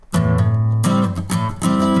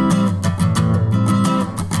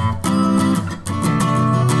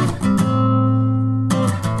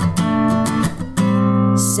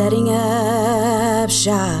Setting up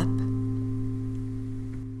shop.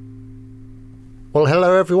 Well,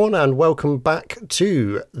 hello everyone, and welcome back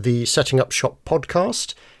to the Setting Up Shop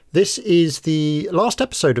podcast. This is the last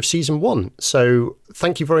episode of season 1, so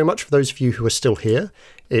thank you very much for those of you who are still here.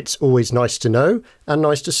 It's always nice to know and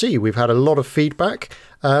nice to see. We've had a lot of feedback,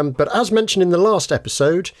 but as mentioned in the last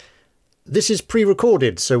episode, this is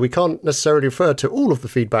pre-recorded, so we can't necessarily refer to all of the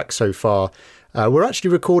feedback so far. We're actually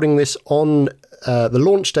recording this on the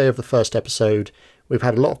launch day of the first episode. We've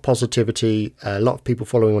had a lot of positivity, a lot of people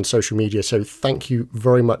following on social media, so thank you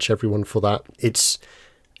very much, everyone, for that. It's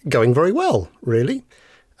going very well, really,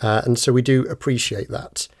 and so we do appreciate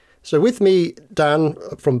that. So with me, Dan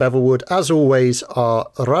from Beverwood, as always, are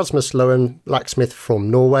Rasmus Lowen, blacksmith from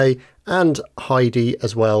Norway, and Heidi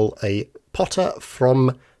as well, a potter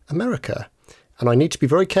from America. And I need to be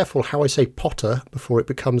very careful how I say Potter before it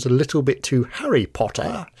becomes a little bit too Harry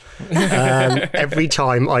Potter every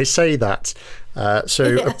time I say that. So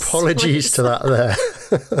yes, apologies to that there.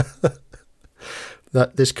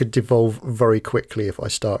 That this could devolve very quickly if I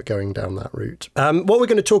start going down that route. What we're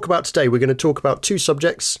going to talk about today, we're going to talk about two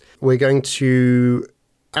subjects. We're going to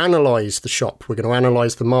analyse the shop. We're going to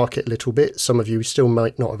analyse the market a little bit. Some of you still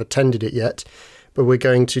might not have attended it yet, but we're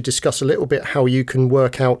going to discuss a little bit how you can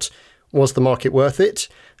work out, was the market worth it?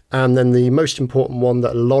 And then the most important one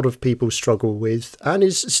that a lot of people struggle with, and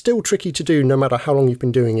is still tricky to do no matter how long you've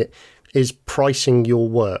been doing it, is pricing your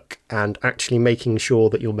work and actually making sure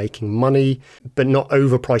that you're making money, but not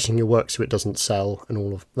overpricing your work so it doesn't sell and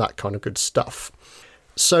all of that kind of good stuff.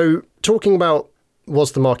 So talking about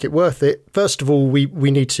was the market worth it, first of all, we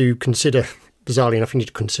need to consider, bizarrely enough, you need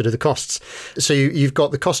to consider the costs. So you've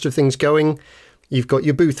got the cost of things going. You've got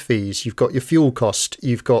your booth fees, you've got your fuel cost,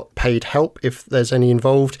 you've got paid help if there's any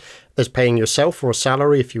involved. There's paying yourself or a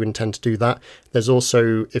salary if you intend to do that. There's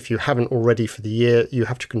also, if you haven't already for the year, you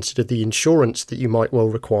have to consider the insurance that you might well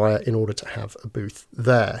require in order to have a booth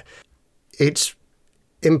there. It's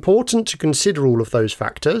important to consider all of those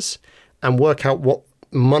factors and work out what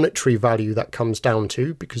monetary value that comes down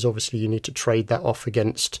to, because obviously you need to trade that off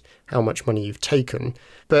against how much money you've taken.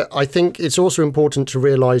 But I think it's also important to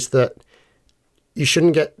realise that you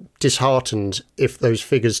shouldn't get disheartened if those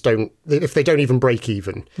figures if they don't even break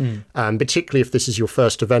even, particularly if this is your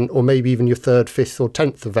first event or maybe even your third, fifth or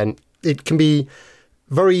 10th event. It can be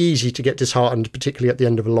very easy to get disheartened, particularly at the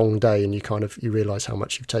end of a long day, and you realise how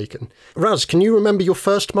much you've taken. Raz, can you remember your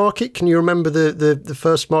first market? Can you remember the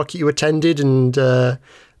first market you attended? And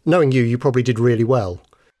knowing you probably did really well.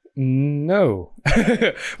 No.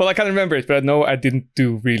 Well, I can't remember it, but I know I didn't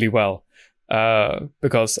do really well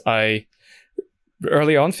because I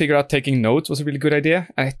early on figured out taking notes was a really good idea.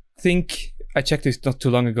 I think I checked this not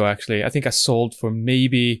too long ago, actually. I think I sold for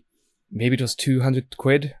maybe it was 200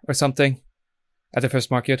 quid or something at the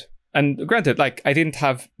first market. And granted, I didn't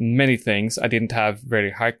have many things. I didn't have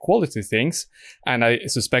very high quality things. And I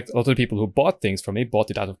suspect a lot of the people who bought things from me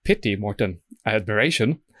bought it out of pity more than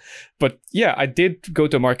admiration. But yeah, I did go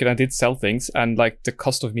to a market and I did sell things. And the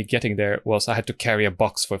cost of me getting there was I had to carry a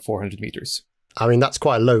box for 400 meters. I mean, that's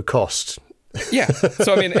quite a low cost. Yeah.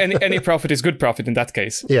 So, I mean, any profit is good profit in that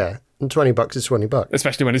case. Yeah. And $20 is $20.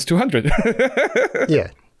 Especially when it's 200. Yeah.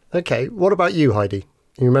 Okay. What about you, Heidi?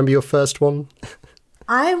 You remember your first one?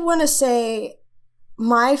 I want to say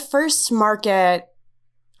my first market,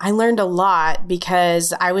 I learned a lot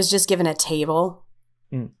because I was just given a table.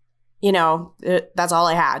 You know, that's all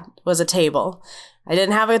I had was a table. I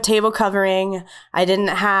didn't have a table covering. I didn't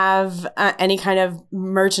have any kind of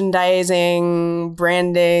merchandising,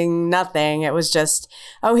 branding, nothing. It was just,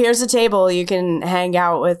 oh, here's a table. You can hang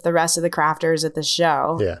out with the rest of the crafters at the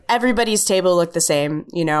show. Yeah. Everybody's table looked the same,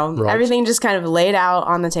 you know. Right. Everything just kind of laid out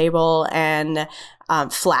on the table and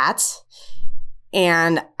flat.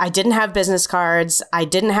 And I didn't have business cards. I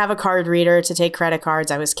didn't have a card reader to take credit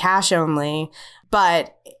cards. I was cash only.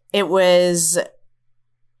 But it was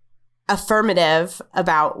affirmative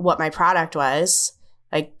about what my product was.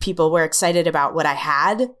 People were excited about what I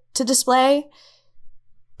had to display,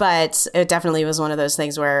 but it definitely was one of those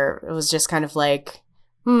things where it was just kind of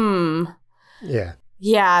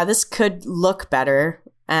yeah, this could look better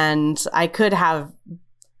and I could have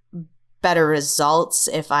better results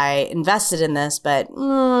if I invested in this, but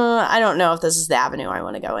I don't know if this is the avenue I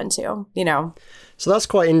want to go into, you know? So that's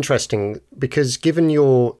quite interesting because given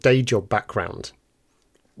your day job background,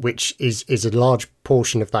 which is a large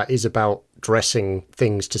portion of that is about dressing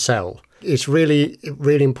things to sell. It's really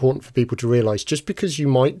important for people to realise just because you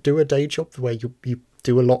might do a day job the way you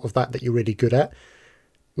do a lot of that you're really good at,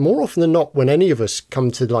 more often than not, when any of us come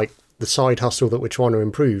to the side hustle that we're trying to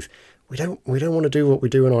improve, we don't want to do what we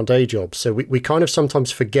do in our day job. So we kind of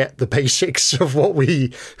sometimes forget the basics of what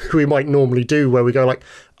we might normally do, where we go like,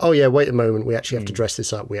 oh yeah, wait a moment, we actually have to dress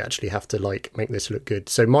this up. We actually have to like make this look good.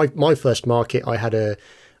 So my first market, I had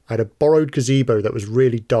a borrowed gazebo that was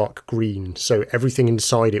really dark green. So everything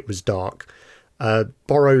inside it was dark.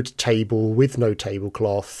 Borrowed table with no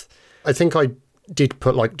tablecloth. I think I did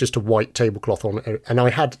put like just a white tablecloth on it, and I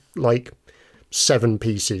had like 7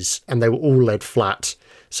 pieces and they were all laid flat.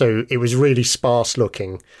 So it was really sparse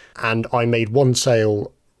looking, and I made one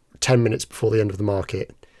sale 10 minutes before the end of the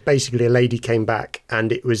market. Basically, a lady came back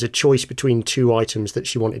and it was a choice between 2 items that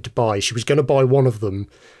she wanted to buy. She was going to buy one of them,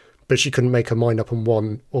 but she couldn't make her mind up on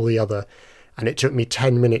one or the other. And it took me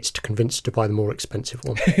 10 minutes to convince her to buy the more expensive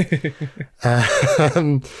one.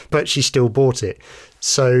 But she still bought it.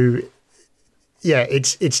 So, yeah,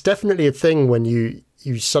 it's definitely a thing when you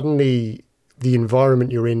suddenly... the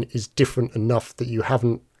environment you're in is different enough that you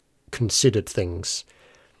haven't considered things.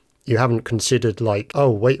 You haven't considered like,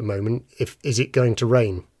 oh, wait a moment, is it going to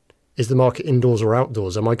rain? Is the market indoors or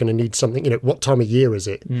outdoors? Am I going to need something? What time of year is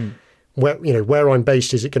it? Where I'm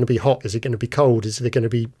based, is it going to be hot? Is it going to be cold? Is there going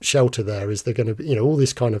to be shelter there? Is there going to be, all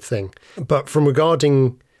this kind of thing? But from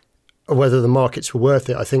regarding whether the markets were worth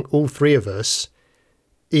it, I think all 3 of us,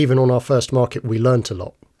 even on our first market, we learnt a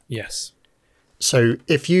lot. Yes. So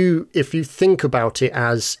if you think about it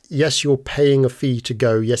as, yes, you're paying a fee to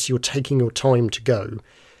go, yes, you're taking your time to go,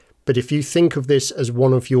 but if you think of this as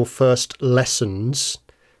one of your first lessons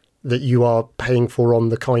that you are paying for on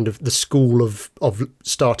the kind of the school of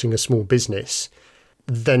starting a small business,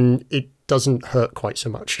 then it doesn't hurt quite so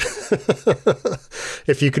much.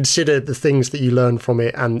 If you consider the things that you learn from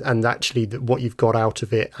it and actually what you've got out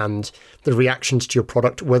of it and the reactions to your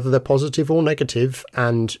product, whether they're positive or negative,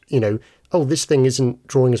 and, oh, this thing isn't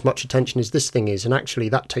drawing as much attention as this thing is, and actually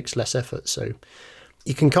that takes less effort. So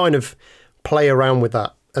you can kind of play around with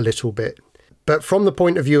that a little bit. But from the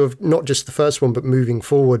point of view of not just the first one, but moving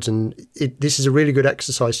forwards, and this is a really good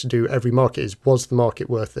exercise to do every market, is, was the market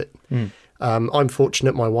worth it? I'm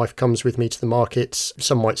fortunate my wife comes with me to the markets.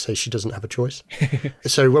 Some might say she doesn't have a choice.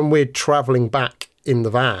 So when we're travelling back in the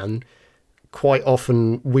van, quite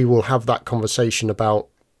often we will have that conversation about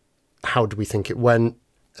how do we think it went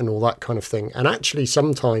and all that kind of thing. And actually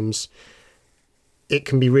sometimes it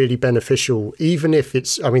can be really beneficial, even if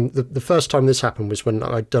it's, the first time this happened was when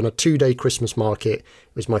I'd done a 2-day Christmas market.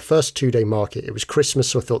 It was my first 2-day market. It was Christmas,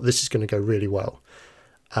 so I thought this is going to go really well.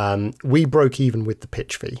 We broke even with the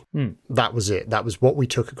pitch fee. That was it. That was what we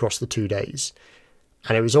took across the 2 days.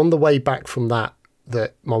 And it was on the way back from that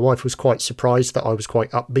my wife was quite surprised that I was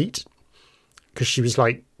quite upbeat, because she was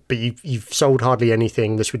like, but you've sold hardly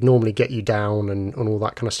anything. This would normally get you down and all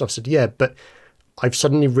that kind of stuff. I said, yeah, but I've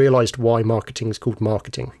suddenly realised why marketing is called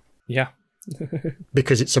marketing. Yeah.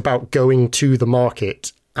 Because it's about going to the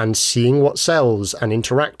market and seeing what sells and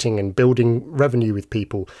interacting and building revenue with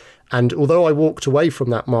people. And although I walked away from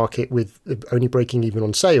that market with only breaking even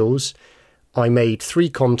on sales, I made 3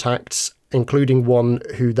 contacts, including one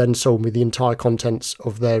who then sold me the entire contents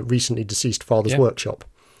of their recently deceased father's workshop,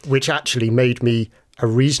 which actually made me a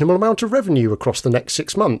reasonable amount of revenue across the next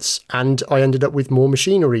 6 months. And I ended up with more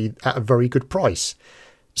machinery at a very good price.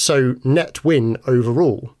 So net win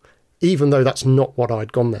overall, even though that's not what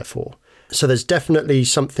I'd gone there for. So there's definitely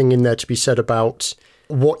something in there to be said about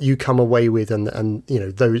what you come away with and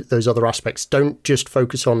those other aspects. Don't just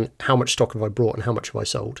focus on how much stock have I brought and how much have I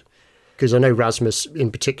sold. Because I know, Rasmus,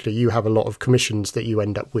 in particular, you have a lot of commissions that you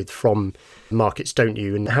end up with from markets, don't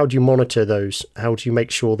you? And how do you monitor those? How do you make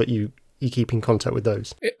sure that you keep in contact with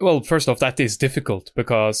those? Well, first off, that is difficult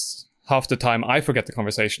because half the time I forget the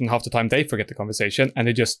conversation, half the time they forget the conversation, and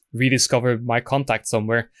they just rediscover my contact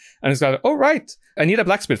somewhere. And it's like, oh, right, I need a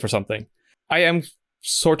blacksmith for something. I am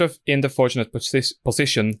sort of in the fortunate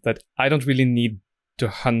position that I don't really need to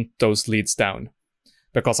hunt those leads down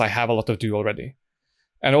because I have a lot to do already.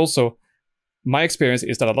 And also, my experience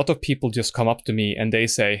is that a lot of people just come up to me and they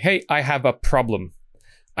say, hey, I have a problem.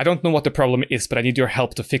 I don't know what the problem is, but I need your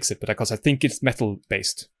help to fix it because I think it's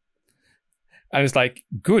metal-based. And it's like,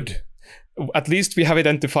 good. At least we have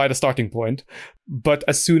identified a starting point. But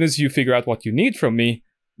as soon as you figure out what you need from me,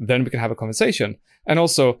 then we can have a conversation. And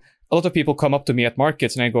also, a lot of people come up to me at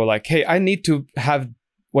markets and I go like, hey, I need to have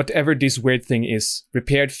whatever this weird thing is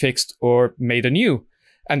repaired, fixed, or made anew.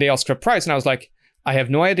 And they ask for a price. And I was like, I have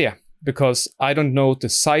no idea, because I don't know the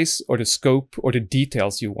size or the scope or the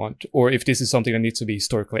details you want, or if this is something that needs to be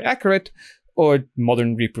historically accurate or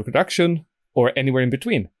modern reproduction or anywhere in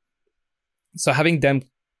between. So having them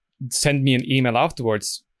send me an email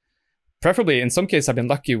afterwards, preferably in some cases I've been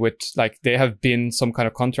lucky with, like they have been some kind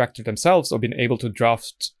of contractor themselves or been able to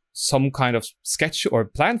draft some kind of sketch or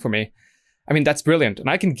plan for me, I mean, that's brilliant. And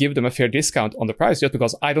I can give them a fair discount on the price just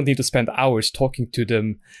because I don't need to spend hours talking to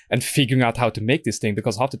them and figuring out how to make this thing.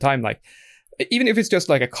 Because half the time, like, even if it's just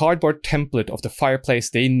like a cardboard template of the fireplace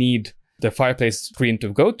they need the fireplace screen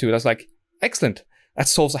to go to, that's like, excellent. That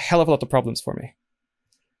solves a hell of a lot of problems for me.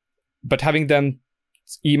 But having them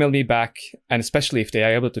email me back, and especially if they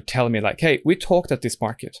are able to tell me like, hey, we talked at this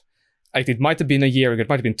market. Like, it might have been a year ago, it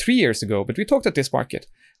might have been 3 years ago, but we talked at this market.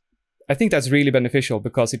 I think that's really beneficial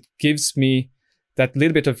because it gives me that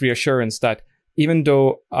little bit of reassurance that even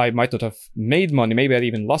though I might not have made money, maybe I'd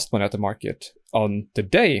even lost money at the market on the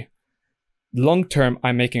day, long term,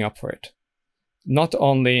 I'm making up for it. Not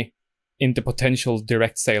only in the potential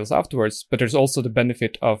direct sales afterwards, but there's also the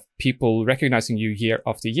benefit of people recognizing you year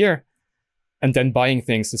after year and then buying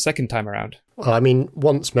things the second time around. Well, I mean,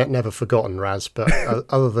 once met, never forgotten, Raz, but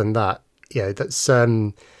other than that, yeah, that's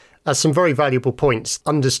some very valuable points,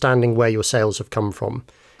 understanding where your sales have come from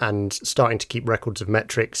and starting to keep records of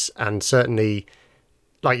metrics. And certainly,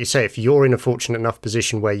 like you say, if you're in a fortunate enough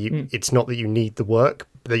position where it's not that you need the work,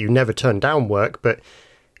 that you never turn down work, but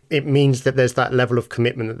it means that there's that level of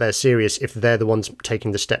commitment that they're serious if they're the ones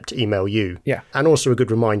taking the step to email you. Yeah. And also a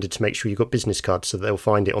good reminder to make sure you've got business cards so they'll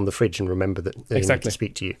find it on the fridge and remember that they need to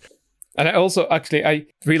speak to you. And I also, I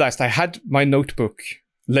realized I had my notebook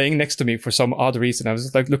laying next to me for some odd reason. I was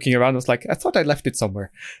just like looking around. I was like, I thought I left it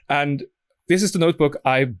somewhere. And this is the notebook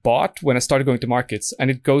I bought when I started going to markets,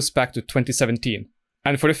 and it goes back to 2017.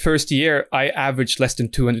 And for the first year, I averaged less than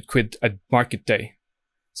 200 quid a market day.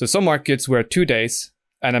 So some markets were 2 days,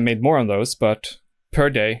 and I made more on those, but per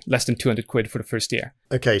day, less than 200 quid for the first year.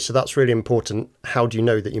 Okay, so that's really important. How do you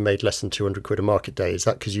know that you made less than 200 quid a market day? Is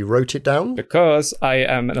that because you wrote it down? Because I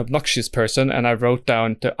am an obnoxious person, and I wrote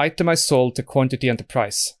down the item I sold, the quantity, and the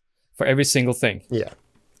price for every single thing. Yeah,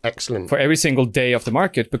 excellent. For every single day of the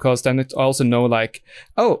market, because then it also know like,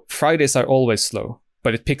 oh, Fridays are always slow,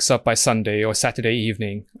 but it picks up by Sunday or Saturday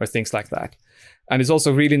evening or things like that. And it's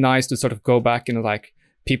also really nice to sort of go back and like,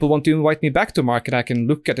 people want to invite me back to market. I can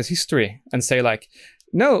look at the history and say like,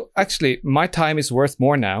 no, actually, my time is worth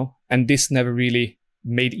more now. And this never really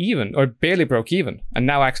made even or barely broke even. And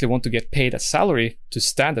now I actually want to get paid a salary to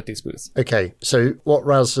stand at this booth. Okay, so what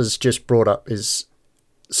Raz has just brought up is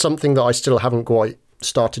something that I still haven't quite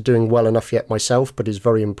started doing well enough yet myself, but is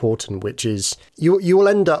very important, which is you will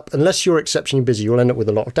end up, unless you're exceptionally busy, you'll end up with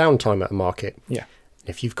a lot of downtime at a market. Yeah.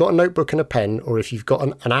 If you've got a notebook and a pen, or if you've got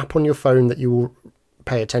an app on your phone that you will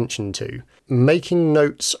pay attention to, making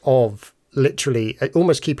notes of literally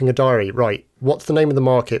almost keeping a diary, right? What's the name of the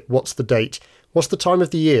market? What's the date? What's the time of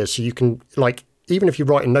the year? So you can, like, even if you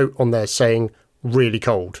write a note on there saying really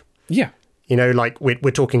cold. Yeah. You know, like we're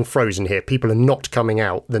talking frozen here. People are not coming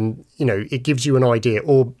out. Then, you know, it gives you an idea,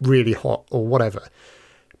 or really hot or whatever.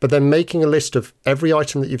 But then making a list of every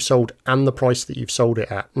item that you've sold and the price that you've sold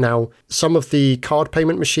it at. Now, some of the card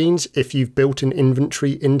payment machines, if you've built an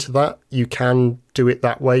inventory into that, you can do it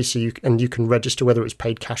that way. So you can register whether it's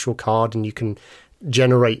paid cash or card, and you can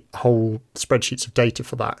generate whole spreadsheets of data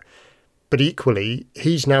for that. But equally,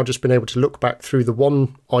 he's now just been able to look back through the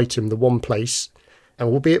one item, the one place, and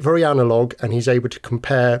albeit very analog, and he's able to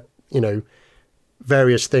compare, you know,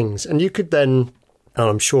 various things. And you could then, and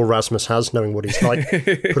I'm sure Rasmus has, knowing what he's like,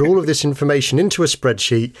 put all of this information into a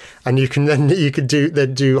spreadsheet, and you could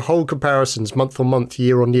do whole comparisons month on month,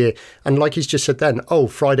 year on year. And like he's just said then, oh,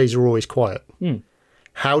 Fridays are always quiet.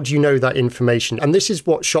 How do you know that information? And this is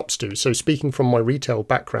what shops do. So speaking from my retail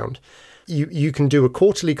background, you can do a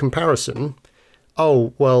quarterly comparison.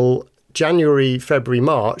 Oh, well, January, February,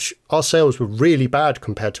 March, our sales were really bad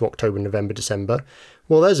compared to October, November, December.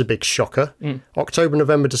 Well, there's a big shocker. October,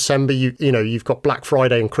 November, December, you've got Black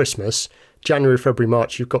Friday and Christmas. January, February,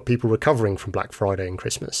 March, you've got people recovering from Black Friday and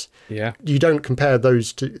Christmas. Yeah. You don't compare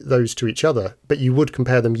those to each other, but you would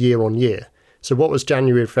compare them year on year. So what was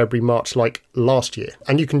January, February, March like last year?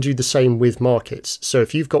 And you can do the same with markets. So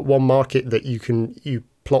if you've got one market that you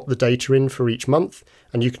plot the data in for each month,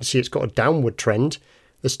 and you can see it's got a downward trend,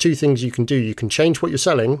 there's two things you can do. You can change what you're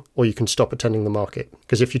selling, or you can stop attending the market.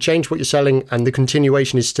 Because if you change what you're selling and the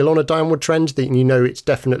continuation is still on a downward trend, then you know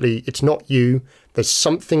it's not you. There's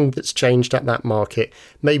something that's changed at that market.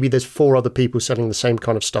 Maybe there's 4 other people selling the same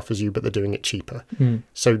kind of stuff as you, but they're doing it cheaper.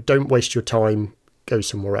 So don't waste your time, go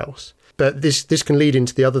somewhere else. But this can lead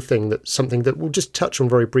into the other thing, something that we'll just touch on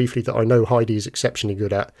very briefly, that I know Heidi is exceptionally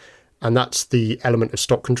good at, and that's the element of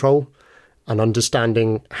stock control. And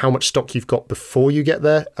understanding how much stock you've got before you get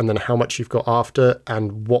there, and then how much you've got after,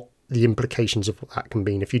 and what the implications of what that can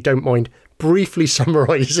mean. If you don't mind briefly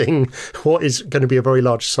summarising what is going to be a very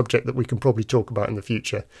large subject that we can probably talk about in the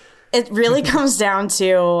future. It really comes down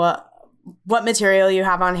to what material you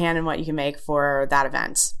have on hand and what you can make for that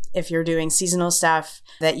event. If you're doing seasonal stuff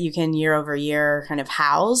that you can year over year kind of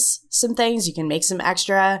house some things, you can make some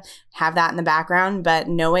extra, have that in the background. But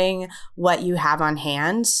knowing what you have on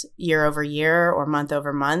hand year over year or month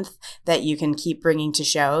over month that you can keep bringing to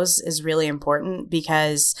shows is really important,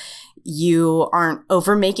 because you aren't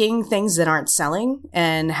over making things that aren't selling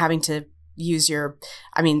and having to use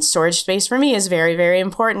storage space for me is very, very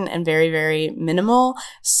important and very, very minimal.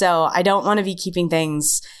 So I don't want to be keeping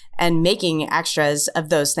things and making extras of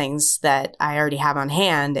those things that I already have on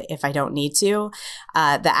hand if I don't need to.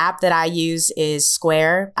 The app that I use is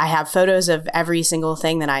Square. I have photos of every single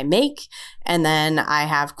thing that I make, and then I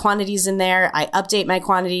have quantities in there. I update my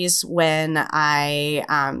quantities when I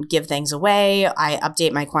give things away. I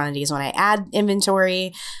update my quantities when I add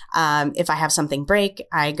inventory. If I have something break,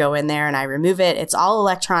 I go in there and I remove it. It's all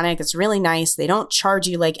electronic. It's really nice. They don't charge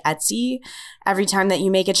you like Etsy every time that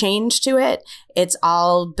you make a change to it. It's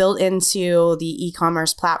all built into the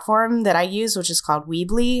e-commerce platform that I use, which is called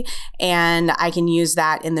Weebly, and I can use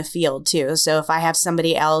that in the field too. So if I have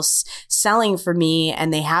somebody else selling for me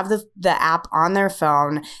and they have the app on their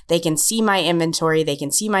phone, they can see my inventory, they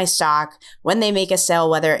can see my stock when they make a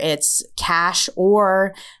sale, whether it's cash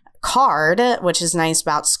or card. Which is nice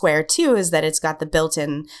about Square too, is that it's got the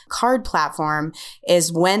built-in card platform,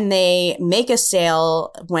 is when they make a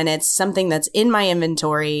sale, when it's something that's in my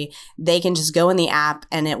inventory, they can just go in the app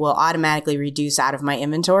and it will automatically reduce out of my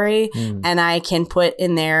inventory. And I can put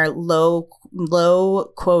in there low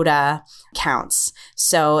quota counts.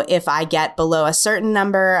 So if I get below a certain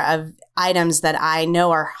number of items that I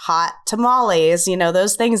know are hot tamales,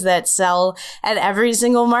 those things that sell at every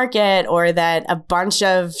single market, or that a bunch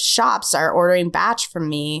of shops are ordering batch from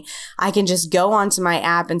me, I can just go onto my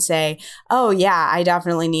app and say, oh yeah, I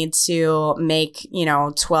definitely need to make,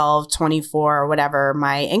 12, 24, or whatever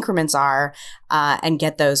my increments are, and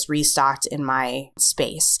get those restocked in my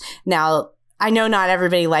space. Now, I know not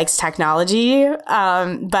everybody likes technology,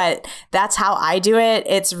 but that's how I do it.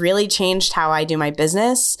 It's really changed how I do my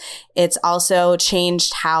business. It's also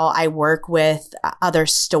changed how I work with other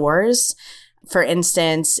stores. For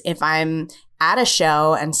instance, if I'm at a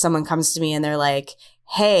show and someone comes to me and they're like,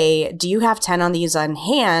 hey, do you have 10 on these on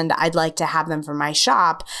hand? I'd like to have them for my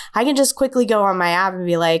shop. I can just quickly go on my app and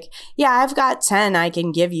be like, yeah, I've got 10 I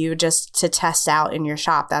can give you just to test out in your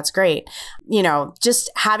shop. That's great. Just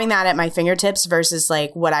having that at my fingertips versus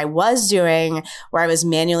like what I was doing where I was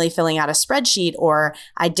manually filling out a spreadsheet, or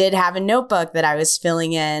I did have a notebook that I was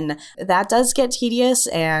filling in. That does get tedious,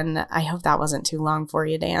 and I hope that wasn't too long for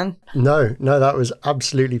you, Dan. No, that was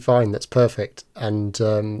absolutely fine. That's perfect. And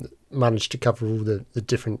managed to cover all the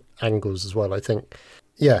different angles as well, I think.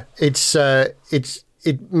 Yeah,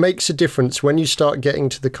 it makes a difference when you start getting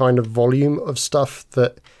to the kind of volume of stuff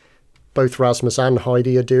that both Rasmus and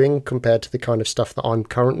Heidi are doing compared to the kind of stuff that I'm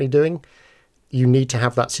currently doing. You need to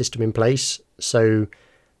have that system in place. So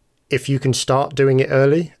if you can start doing it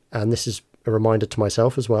early, and this is a reminder to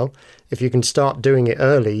myself as well, if you can start doing it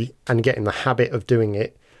early and get in the habit of doing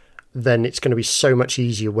it, then it's going to be so much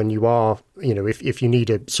easier when you are, if you need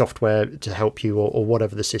a software to help you or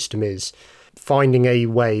whatever the system is. Finding a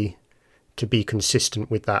way to be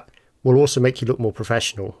consistent with that will also make you look more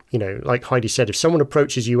professional. Like Heidi said, if someone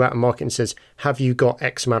approaches you at a market and says, have you got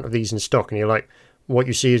X amount of these in stock? And you're like, what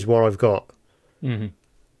you see is what I've got. Mm-hmm.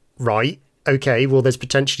 Right. Okay. Well, there's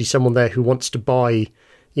potentially someone there who wants to buy,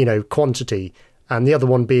 quantity. And the other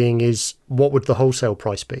one being is, what would the wholesale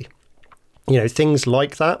price be? Things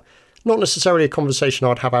like that. Not necessarily a conversation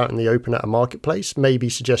I'd have out in the open at a marketplace. Maybe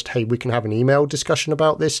suggest, hey, we can have an email discussion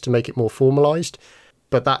about this to make it more formalized.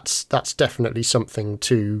 But that's definitely something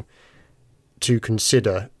to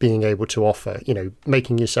consider being able to offer,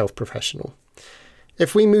 making yourself professional.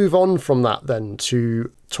 If we move on from that then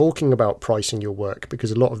to talking about pricing your work, because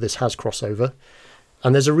a lot of this has crossover,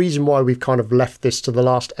 and there's a reason why we've kind of left this to the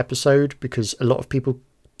last episode, because a lot of people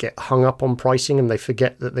get hung up on pricing and they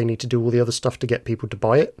forget that they need to do all the other stuff to get people to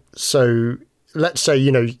buy it. So let's say,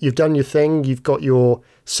 you've done your thing, you've got your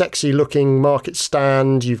sexy looking market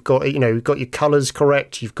stand, you've got your colors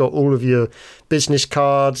correct, you've got all of your business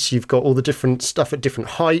cards, you've got all the different stuff at different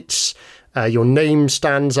heights, your name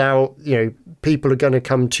stands out, people are going to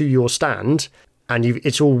come to your stand, and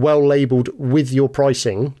it's all well labeled with your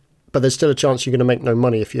pricing, but there's still a chance you're going to make no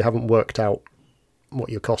money if you haven't worked out what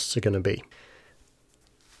your costs are going to be.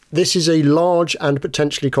 This is a large and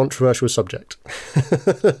potentially controversial subject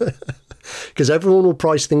because everyone will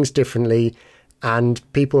price things differently and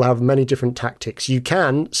people have many different tactics. You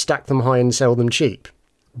can stack them high and sell them cheap,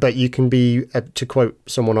 but you can be, to quote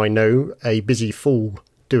someone I know, a busy fool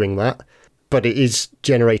doing that, but it is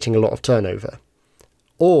generating a lot of turnover.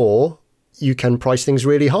 Or you can price things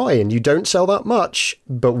really high and you don't sell that much,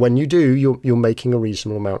 but when you do, you're making a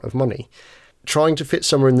reasonable amount of money. Trying to fit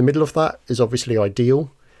somewhere in the middle of that is obviously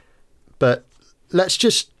ideal, but let's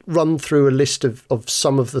just run through a list of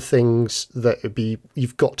some of the things that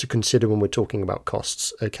you've got to consider when we're talking about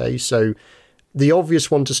costs. Okay, so the obvious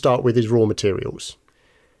one to start with is raw materials.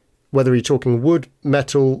 Whether you're talking wood,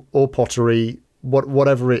 metal, or pottery,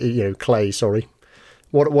 whatever it is, clay, sorry,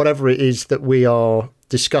 whatever it is that we are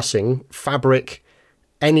discussing, fabric,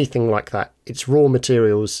 anything like that, it's raw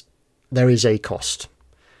materials. There is a cost.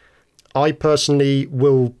 I personally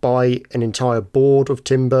will buy an entire board of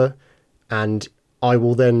timber, and I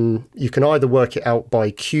will then, you can either work it out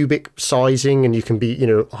by cubic sizing and you can be,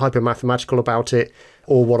 hyper mathematical about it,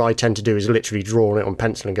 or what I tend to do is literally draw it on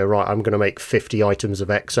pencil and go, right, I'm going to make 50 items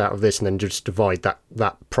of X out of this, and then just divide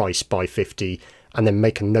that price by 50 and then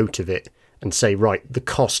make a note of it and say, right, the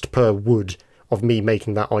cost per wood of me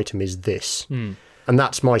making that item is this. And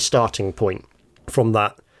that's my starting point from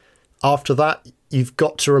that. After that, you've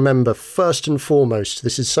got to remember, first and foremost,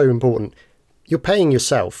 this is so important, you're paying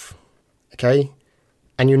yourself, okay?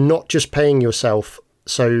 And you're not just paying yourself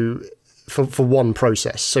for one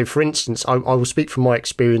process. So, for instance, I will speak from my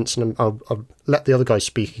experience, and I'll let the other guys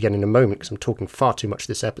speak again in a moment because I'm talking far too much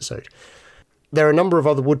this episode. There are a number of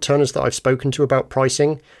other wood turners that I've spoken to about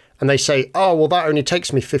pricing, and they say, oh, well, that only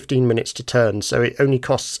takes me 15 minutes to turn, so it only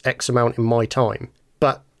costs X amount in my time.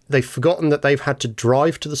 But they've forgotten that they've had to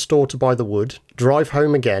drive to the store to buy the wood, drive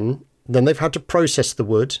home again, then they've had to process the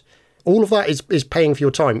wood. All of that is paying for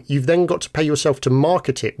your time. You've then got to pay yourself to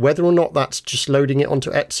market it, whether or not that's just loading it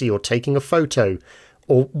onto Etsy or taking a photo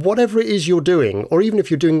or whatever it is you're doing, or even if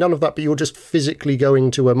you're doing none of that, but you're just physically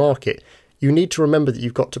going to a market. You need to remember that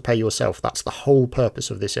you've got to pay yourself. That's the whole purpose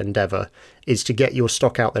of this endeavor, is to get your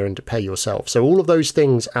stock out there and to pay yourself. So all of those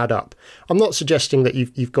things add up. I'm not suggesting that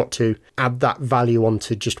you've got to add that value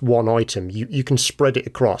onto just one item. You can spread it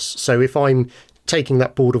across. So if I'm taking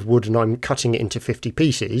that board of wood and I'm cutting it into 50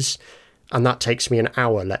 pieces, and that takes me an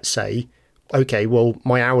hour, let's say, okay, well,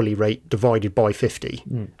 my hourly rate divided by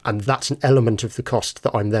 50. And that's an element of the cost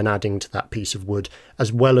that I'm then adding to that piece of wood,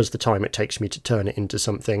 as well as the time it takes me to turn it into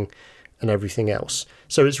something and everything else.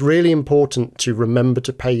 So it's really important to remember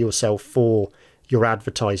to pay yourself for your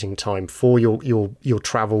advertising time, for your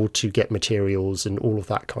travel to get materials and all of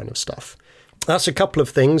that kind of stuff. That's a couple of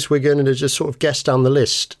things. We're going to just sort of guess down the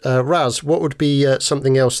list. Raz, what would be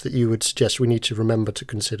something else that you would suggest we need to remember to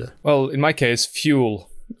consider? Well, in my case, fuel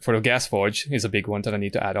for the gas forge is a big one that I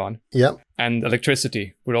need to add on. Yeah. And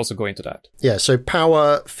electricity would also go into that. Yeah, so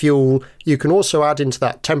power, fuel. You can also add into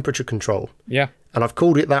that temperature control. Yeah. And I've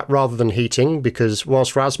called it that rather than heating, because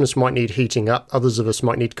whilst Rasmus might need heating up, others of us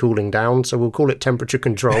might need cooling down. So we'll call it temperature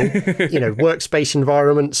control. Workspace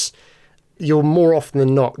environments, you're more often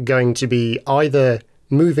than not going to be either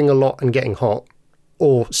moving a lot and getting hot,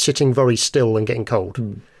 or sitting very still and getting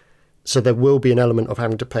cold. So there will be an element of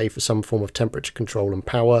having to pay for some form of temperature control and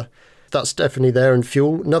power. That's definitely there. And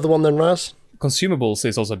fuel. Another one then, Raz? Consumables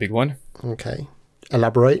is also a big one. Okay.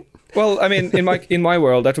 Elaborate. Well, I mean, in my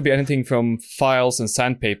world, that would be anything from files and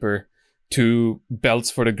sandpaper to belts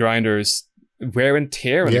for the grinders, wear and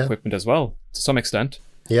tear on equipment as well, to some extent.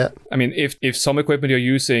 Yeah. I mean, if some equipment you're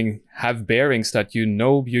using have bearings that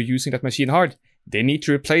you're using that machine hard, they need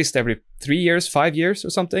to replace every 3 years, 5 years or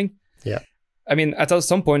something. Yeah. I mean, at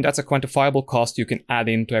some point, that's a quantifiable cost you can add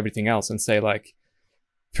into everything else and say, like,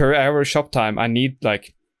 per hour shop time, I need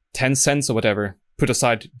like 10 cents or whatever put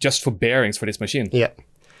aside just for bearings for this machine. Yeah.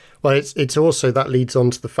 Well, it's also, that leads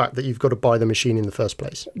on to the fact that you've got to buy the machine in the first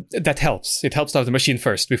place. That helps. It helps to have the machine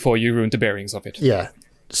first before you ruin the bearings of it. Yeah.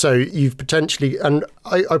 So you've potentially, and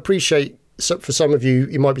I appreciate, for some of you,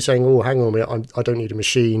 you might be saying, oh, hang on a minute, I don't need a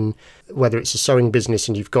machine, whether it's a sewing business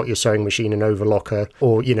and you've got your sewing machine and overlocker,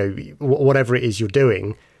 or, whatever it is you're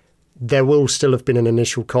doing. There will still have been an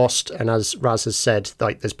initial cost, and as Raz has said,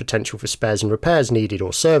 like, there's potential for spares and repairs needed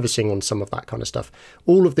or servicing on some of that kind of stuff.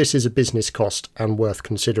 All of this is a business cost and worth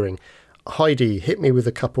considering. Heidi, hit me with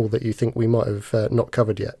a couple that you think we might have not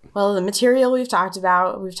covered yet. Well, the material we've talked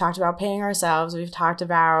about paying ourselves, we've talked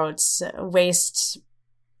about waste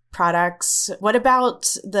products. What about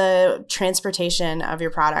the transportation of your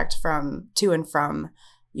product to and from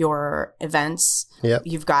your events? Yep.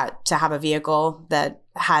 You've got to have a vehicle that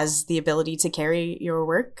has the ability to carry your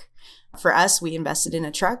work. For us, we invested in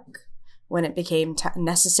a truck when it became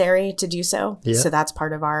necessary to do so. Yeah. So that's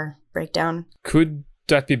part of our breakdown. Could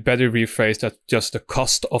that be better rephrased as just the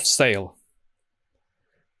cost of sale?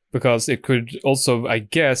 Because it could also, I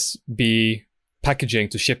guess, be packaging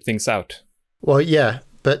to ship things out. Well, yeah.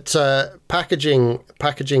 But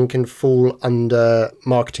packaging can fall under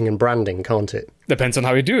marketing and branding, can't it? Depends on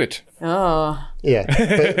how you do it. Oh. Yeah,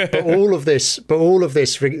 but all of this,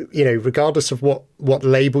 regardless of what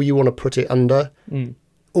label you want to put it under,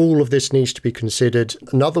 all of this needs to be considered.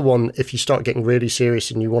 Another one, if you start getting really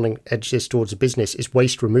serious and you want to edge this towards a business, is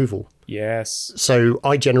waste removal. Yes. So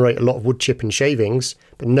I generate a lot of wood chip and shavings,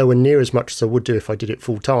 but nowhere near as much as I would do if I did it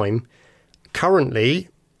full time. Currently,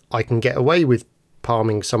 I can get away with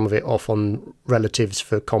palming some of it off on relatives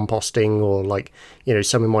for composting or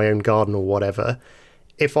some in my own garden or whatever.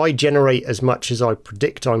 If I generate as much as I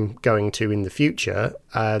predict I'm going to in the future,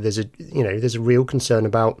 there's a real concern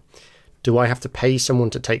about, do I have to pay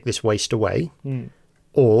someone to take this waste away?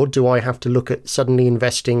 Or do I have to look at suddenly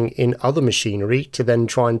investing in other machinery to then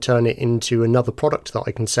try and turn it into another product that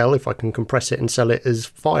I can sell if I can compress it and sell it as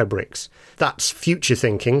fire bricks? That's future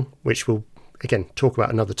thinking, which we'll, again, talk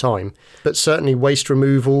about another time. But certainly waste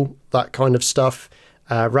removal, that kind of stuff.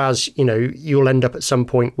 Raz, you'll end up at some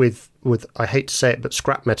point with, I hate to say it, but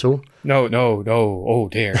scrap metal. No. Oh,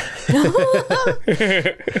 dear.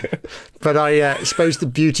 But I suppose the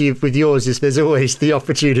beauty with yours is there's always the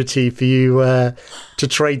opportunity for you to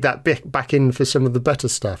trade that back in for some of the better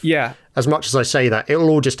stuff. Yeah. As much as I say that, it'll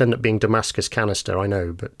all just end up being Damascus canister, I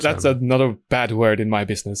know. But that's another bad word in my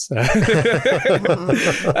business. But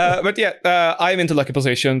yeah, I'm in the lucky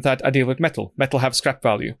position that I deal with metal. Metal have scrap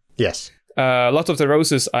value. Yes. A lot of the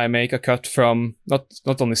roses I make are cut from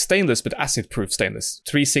not only stainless, but acid-proof stainless.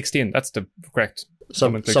 316, that's the correct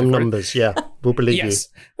some numbers, yeah. We'll believe yes.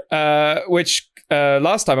 Which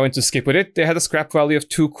last time I went to skip with it, they had a scrap value of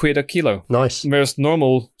 £2 a kilo. Nice. Whereas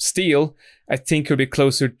normal steel, I think, could be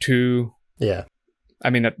closer to,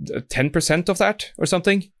 10% of that or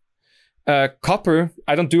something. Copper,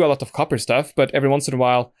 I don't do a lot of copper stuff, but every once in a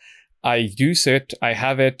while I use it, I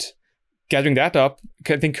have it. Gathering that up,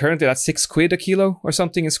 I think currently that's £6 a kilo or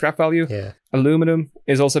something in scrap value. Yeah. Aluminum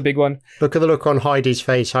is also a big one. Look at the look on Heidi's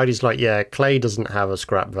face. Heidi's like, yeah, clay doesn't have a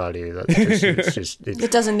scrap value. That's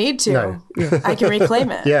it doesn't need to. No. I can reclaim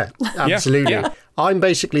it. Yeah, absolutely. Yeah. I'm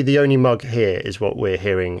basically the only mug here, is what we're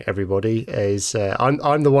hearing, everybody. Is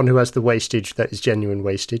I'm the one who has the wastage that is genuine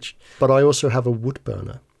wastage. But I also have a wood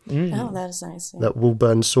burner. Oh, that is nice. Yeah. That will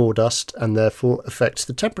burn sawdust and therefore affects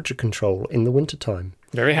the temperature control in the wintertime.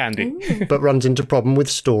 Very handy. But runs into problem with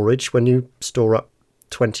storage when you store up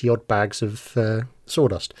 20-odd bags of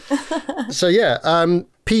sawdust. So yeah,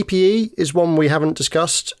 PPE is one we haven't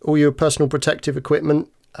discussed. All your personal protective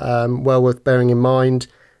equipment, well worth bearing in mind.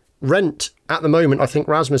 Rent, at the moment, I think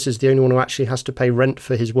Rasmus is the only one who actually has to pay rent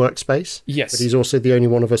for his workspace. Yes. But he's also the only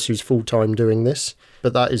one of us who's full-time doing this.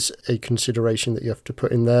 But that is a consideration that you have to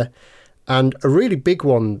put in there. And a really big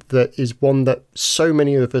one that is one that so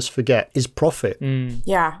many of us forget is profit.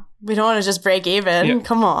 Yeah. We don't want to just break even. Yeah.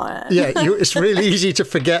 Come on. Yeah, it's really easy to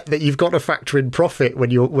forget that you've got to factor in profit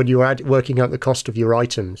when you're working out the cost of your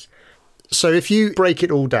items. So if you break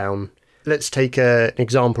it all down, let's take an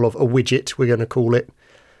example of a widget, we're going to call it.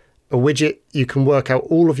 A widget, you can work out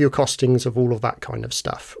all of your costings of all of that kind of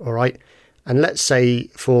stuff, all right? And let's say,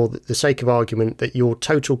 for the sake of argument, that your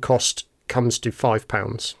total cost comes to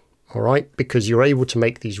 £5, all right? Because you're able to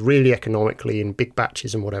make these really economically in big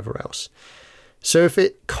batches and whatever else. So if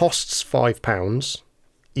it costs £5,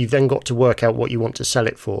 you've then got to work out what you want to sell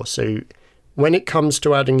it for. So when it comes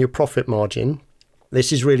to adding your profit margin,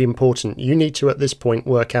 this is really important. You need to, at this point,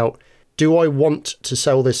 work out, do I want to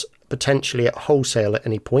sell this potentially at wholesale at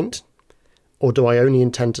any point? Or do I only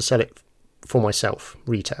intend to sell it for myself,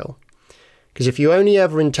 retail? Because if you only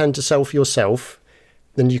ever intend to sell for yourself,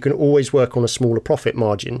 then you can always work on a smaller profit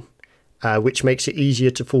margin, which makes it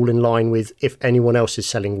easier to fall in line with if anyone else is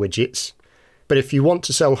selling widgets. But if you want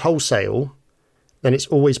to sell wholesale, then it's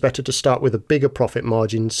always better to start with a bigger profit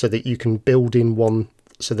margin so that you can build in one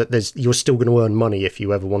so that you're still going to earn money if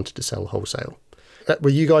you ever wanted to sell wholesale.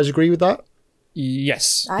 Will you guys agree with that?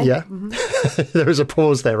 Yes. Yeah. Mm-hmm. There was a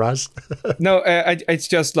pause there, Raz. No, it's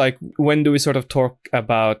just like, when do we sort of talk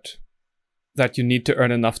about that you need to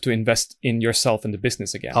earn enough to invest in yourself and the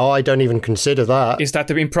business again? Oh, I don't even consider that. Is that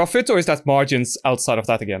in profit, or is that margins outside of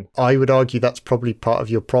that again? I would argue that's probably part of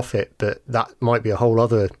your profit, but that might be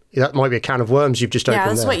that might be a can of worms you've just opened there.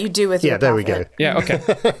 Yeah, that's what you do with your profit. Yeah, there we go. Yeah, okay.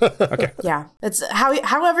 Okay. Yeah, it's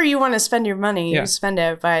however you want to spend your money, you spend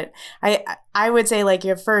it. But I would say, like,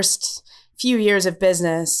 your first few years of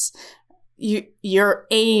business, your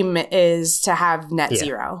aim is to have net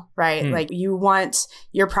zero, right? Like, you want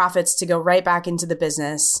your profits to go right back into the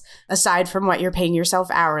business, aside from what you're paying yourself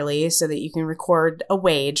hourly, so that you can record a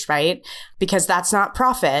wage, right? Because that's not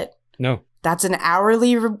profit. No. That's an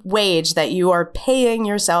hourly wage that you are paying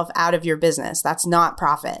yourself out of your business. That's not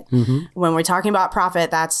profit. Mm-hmm. When we're talking about profit,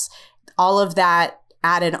 that's all of that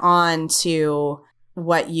added on to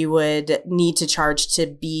what you would need to charge to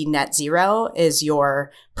be net zero is your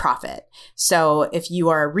profit. So if you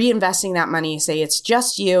are reinvesting that money, say it's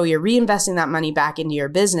just you're reinvesting that money back into your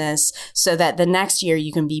business so that the next year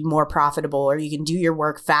you can be more profitable, or you can do your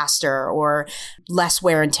work faster, or less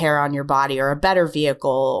wear and tear on your body, or a better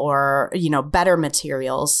vehicle, or, better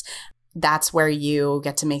materials. That's where you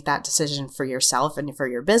get to make that decision for yourself and for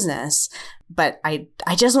your business. But I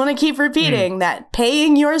just want to keep repeating that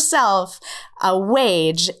paying yourself a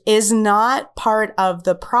wage is not part of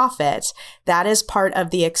the profit. That is part of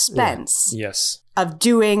the expense. Yes. Of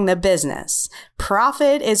doing the business.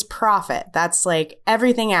 Profit is profit. That's like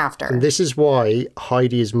everything after. And this is why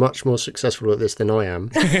Heidi is much more successful at this than I am.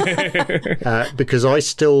 Because I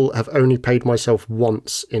still have only paid myself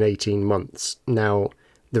once in 18 months. Now,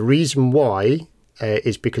 the reason why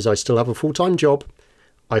is because I still have a full-time job.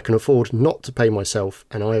 I can afford not to pay myself,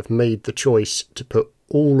 and I have made the choice to put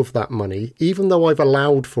all of that money, even though I've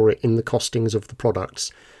allowed for it in the costings of the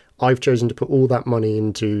products, I've chosen to put all that money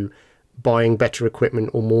into buying better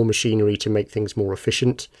equipment or more machinery to make things more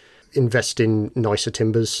efficient, invest in nicer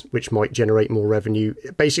timbers, which might generate more revenue,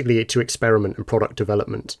 basically to experiment and product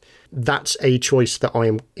development. That's a choice that I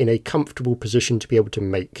am in a comfortable position to be able to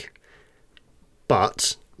make.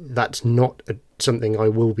 But that's not something I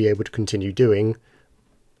will be able to continue doing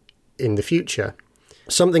in the future.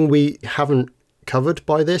 Something we haven't covered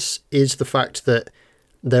by this is the fact that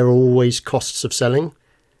there are always costs of selling.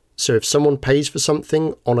 So if someone pays for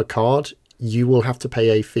something on a card, you will have to pay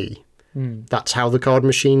a fee. That's how the card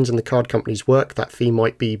machines and the card companies work. That fee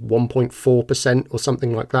might be 1.4% or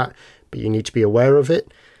something like that, but you need to be aware of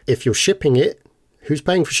it. If you're shipping it, who's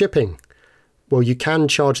paying for shipping? Well, you can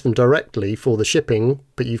charge them directly for the shipping,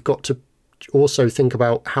 but you've got to also think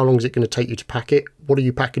about how long is it going to take you to pack it? What are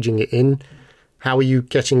you packaging it in? How are you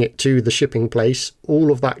getting it to the shipping place?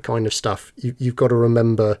 All of that kind of stuff. You've got to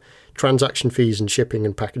remember transaction fees and shipping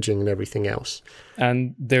and packaging and everything else.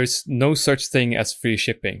 And there's no such thing as free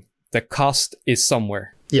shipping. The cost is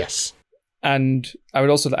somewhere. Yes. And I would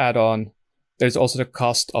also add on, there's also the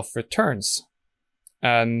cost of returns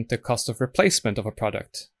and the cost of replacement of a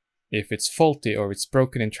product if it's faulty or it's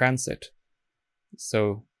broken in transit.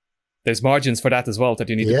 So there's margins for that as well that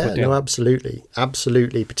you need to put in. Yeah, no, absolutely.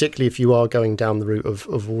 Absolutely. Particularly if you are going down the route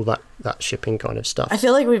of all that shipping kind of stuff. I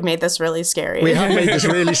feel like we've made this really scary. We have made this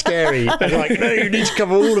really scary. They're like, no, you need to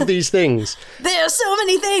cover all of these things. There are so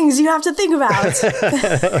many things you have to think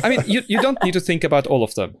about. I mean, you don't need to think about all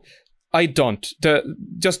of them. I don't.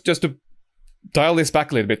 Just to dial this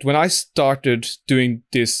back a little bit, when I started doing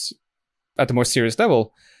this at a more serious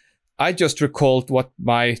level, I just recalled what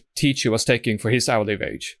my teacher was taking for his hourly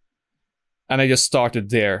wage. And I just started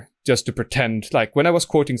there just to pretend, like when I was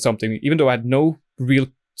quoting something, even though I had no real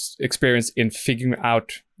experience in figuring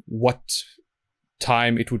out what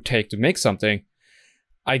time it would take to make something,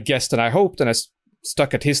 I guessed and I hoped and I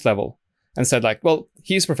stuck at his level and said like, well,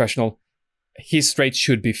 he's professional. His rate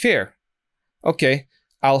should be fair. Okay,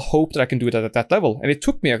 I'll hope that I can do it at that level. And it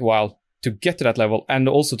took me a while to get to that level and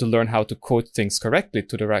also to learn how to quote things correctly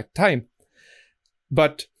to the right time.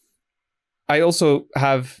 But I also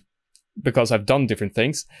have, because I've done different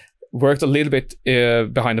things, worked a little bit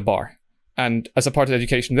behind the bar. And as a part of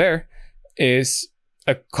education there is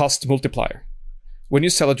a cost multiplier. When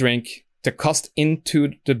you sell a drink, the cost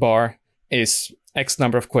into the bar is X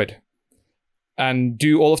number of quid. And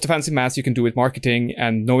do all of the fancy maths you can do with marketing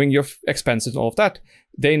and knowing your expenses and all of that,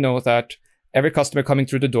 they know that every customer coming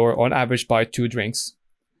through the door on average buy 2 drinks.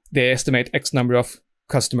 They estimate X number of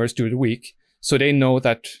customers through the week. So they know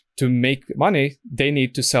that to make money, they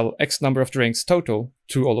need to sell X number of drinks total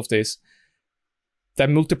through all of this. That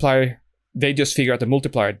multiplier, they just figure out the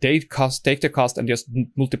multiplier. They take the cost and just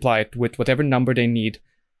multiply it with whatever number they need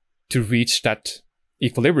to reach that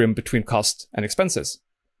equilibrium between cost and expenses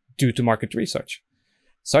due to market research.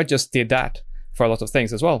 So I just did that for a lot of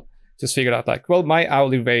things as well. Just figured out like, well, my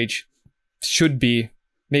hourly wage should be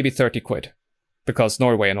maybe 30 quid because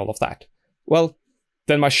Norway and all of that. Well,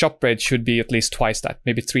 then my shop rate should be at least twice that,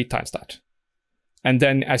 maybe 3 times that. And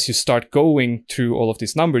then as you start going through all of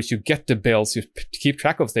these numbers, you get the bills, you keep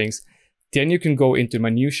track of things, then you can go into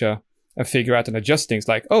minutia and figure out and adjust things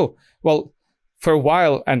like, oh, well, for a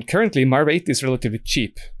while and currently my rate is relatively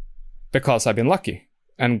cheap because I've been lucky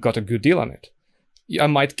and got a good deal on it. I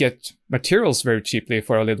might get materials very cheaply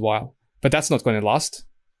for a little while, but that's not going to last.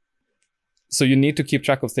 So you need to keep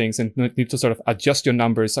track of things and need to sort of adjust your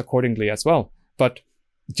numbers accordingly as well. But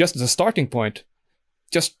just as a starting point,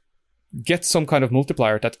 just get some kind of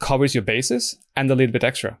multiplier that covers your bases and a little bit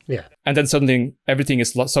extra. Yeah. And then suddenly everything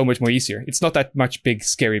is so much more easier. It's not that much big,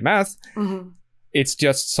 scary math. Mm-hmm. It's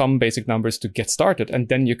just some basic numbers to get started, and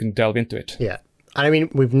then you can delve into it. Yeah. And I mean,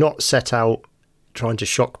 we've not set out trying to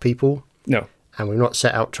shock people. No. And we've not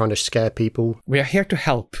set out trying to scare people. We are here to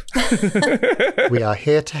help. We are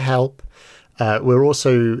here to help. We're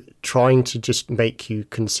also trying to just make you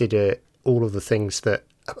consider all of the things that,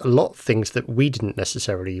 a lot of things that we didn't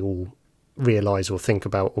necessarily all realize or think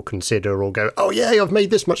about or consider or go, oh yeah, I've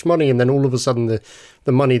made this much money, and then all of a sudden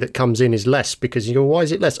the money that comes in is less because you go, why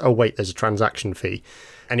is it less? Oh wait, there's a transaction fee.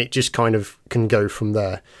 And it just kind of can go from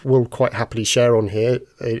there. We'll quite happily share on here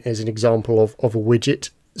as an example of a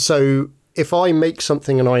widget. So if I make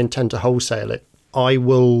something and I intend to wholesale it, I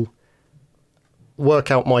will work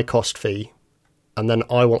out my cost fee, and then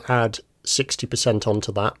I will add 60%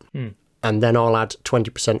 onto that, and then I'll add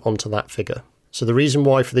 20% onto that figure. So the reason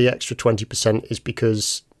why for the extra 20% is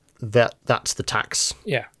because that's the tax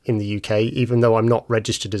in the UK, even though I'm not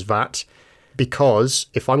registered as VAT, because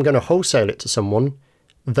if I'm going to wholesale it to someone,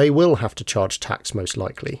 they will have to charge tax most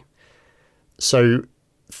likely. So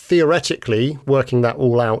theoretically, working that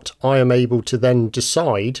all out, I am able to then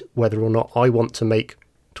decide whether or not I want to make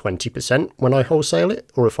 20% when I wholesale it,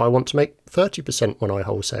 or if I want to make 30% when I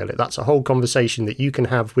wholesale it. That's a whole conversation that you can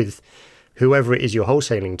have with whoever it is you're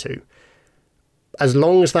wholesaling to. As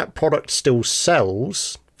long as that product still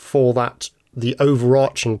sells for the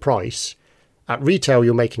overarching price, at retail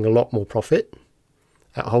you're making a lot more profit.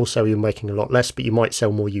 At wholesale you're making a lot less, but you might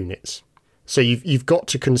sell more units. So you've got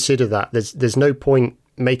to consider that. There's no point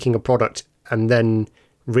making a product and then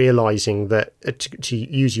realizing that, to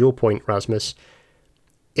use your point, Rasmus,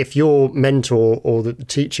 if your mentor or the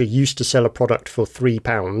teacher used to sell a product for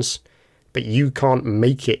 £3, but you can't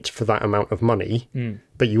make it for that amount of money,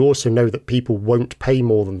 but you also know that people won't pay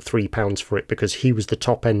more than £3 for it because he was the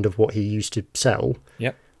top end of what he used to sell,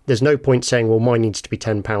 there's no point saying, well, mine needs to be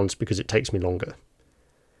 £10 because it takes me longer.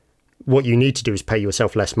 What you need to do is pay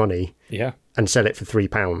yourself less money and sell it for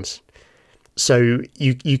 £3. So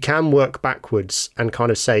you can work backwards and kind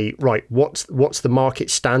of say, right, what's the market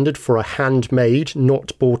standard for a handmade,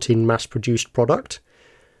 not bought in mass-produced product?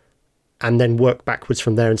 And then work backwards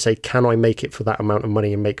from there and say, can I make it for that amount of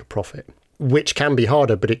money and make a profit? Which can be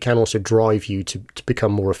harder, but it can also drive you to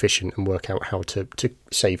become more efficient and work out how to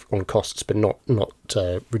save on costs, but not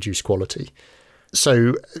reduce quality.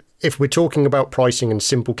 So if we're talking about pricing and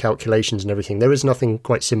simple calculations and everything, there is nothing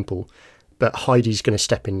quite simple, but Heidi's going to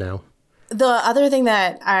step in now. The other thing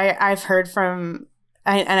that I've heard from,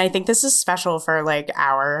 and I think this is special for like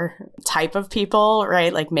our type of people,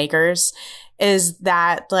 right? Like makers, is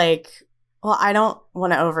that like, well, I don't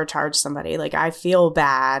want to overcharge somebody. Like, I feel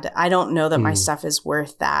bad. I don't know that my stuff is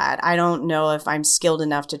worth that. I don't know if I'm skilled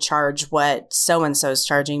enough to charge what so-and-so is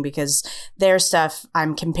charging because their stuff,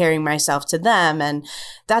 I'm comparing myself to them. And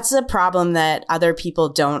that's a problem that other people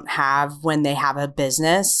don't have when they have a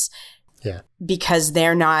business. Yeah. Because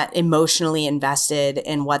they're not emotionally invested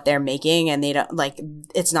in what they're making, and they don't like,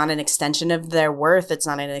 it's not an extension of their worth. It's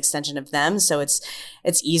not an extension of them. So it's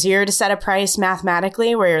easier to set a price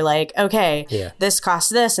mathematically where you're like, okay, this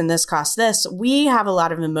costs this and this costs this. We have a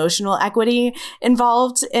lot of emotional equity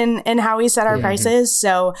involved in how we set our prices.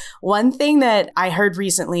 So one thing that I heard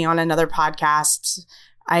recently on another podcast,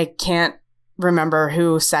 I can't remember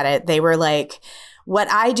who said it. They were like, what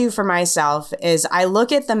I do for myself is I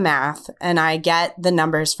look at the math and I get the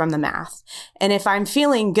numbers from the math. And if I'm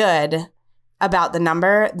feeling good about the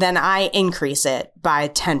number, then I increase it by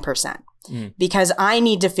 10% because I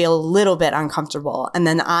need to feel a little bit uncomfortable. And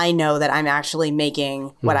then I know that I'm actually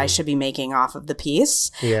making what I should be making off of the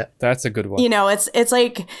piece. Yeah, that's a good one. You know, it's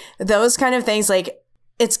like those kind of things, like,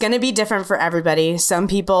 it's going to be different for everybody. Some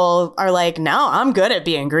people are like, no, I'm good at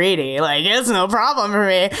being greedy. Like, it's no problem for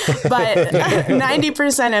me. But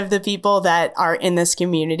 90% of the people that are in this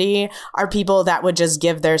community are people that would just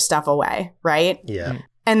give their stuff away, right? Yeah.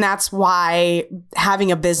 And that's why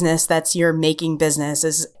having a business that's your making business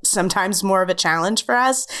is sometimes more of a challenge for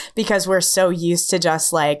us, because we're so used to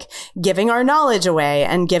just like giving our knowledge away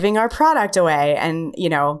and giving our product away. And, you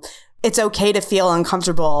know, it's okay to feel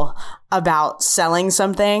uncomfortable about selling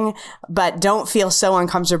something, but don't feel so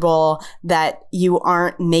uncomfortable that you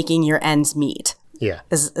aren't making your ends meet. Yeah.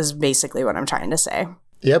 Is basically what I'm trying to say.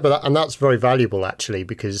 Yeah, but that's very valuable actually,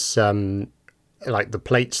 because like the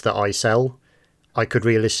plates that I sell, I could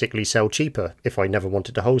realistically sell cheaper if I never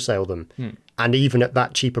wanted to wholesale them. And even at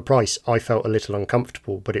that cheaper price, I felt a little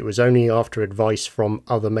uncomfortable, but it was only after advice from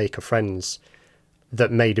other maker friends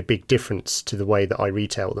that made a big difference to the way that I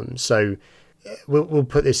retail them. So we'll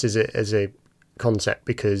put this as a concept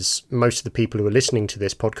because most of the people who are listening to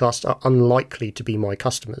this podcast are unlikely to be my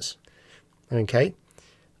customers. Okay?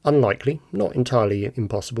 Unlikely. Not entirely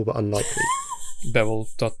impossible, but unlikely.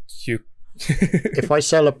 Bevel.you. If I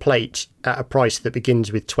sell a plate at a price that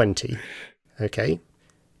begins with 20, okay,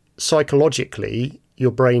 psychologically,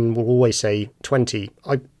 your brain will always say 20.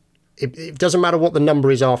 It doesn't matter what the number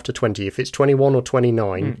is after 20. If it's 21 or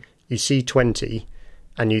 29, you see 20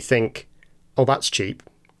 and you think, oh, that's cheap.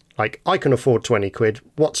 Like, I can afford 20 quid.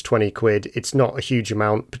 What's 20 quid? It's not a huge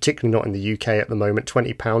amount, particularly not in the UK at the moment.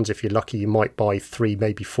 £20, if you're lucky, you might buy 3,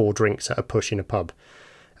 maybe 4 drinks at a push in a pub.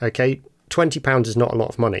 Okay, £20 is not a lot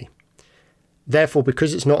of money. Therefore,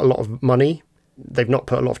 because it's not a lot of money, they've not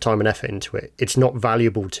put a lot of time and effort into it. It's not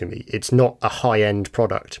valuable to me. It's not a high-end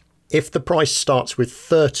product. If the price starts with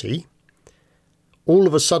 30, all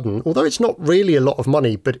of a sudden, although it's not really a lot of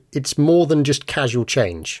money, but it's more than just casual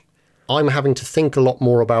change. I'm having to think a lot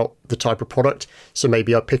more about the type of product. So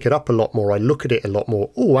maybe I pick it up a lot more. I look at it a lot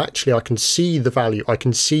more. Oh, actually, I can see the value. I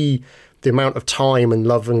can see the amount of time and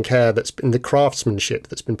love and care that's been the craftsmanship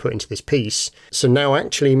that's been put into this piece. So now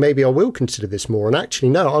actually, maybe I will consider this more. And actually,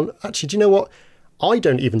 no, do you know what? I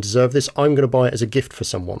don't even deserve this. I'm going to buy it as a gift for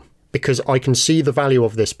someone because I can see the value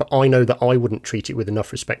of this, but I know that I wouldn't treat it with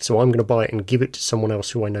enough respect. So I'm going to buy it and give it to someone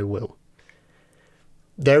else who I know will.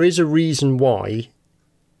 There is a reason why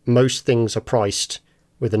most things are priced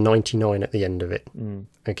with a 99 at the end of it.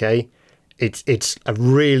 Okay? It's a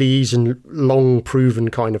really easy and long proven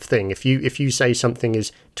kind of thing. If you say something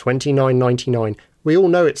is $29.99, we all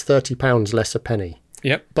know it's £30 less a penny.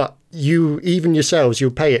 Yep. But even yourselves, you'll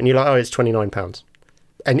pay it and you're like, oh, it's £29.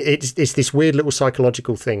 And it's this weird little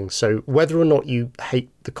psychological thing. So whether or not you hate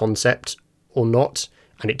the concept or not,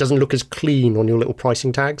 and it doesn't look as clean on your little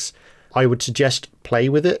pricing tags, I would suggest play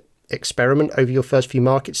with it, experiment over your first few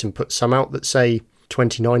markets and put some out that say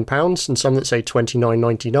 £29 and some that say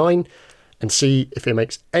 $29.99 and see if it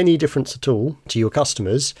makes any difference at all to your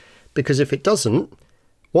customers. Because if it doesn't,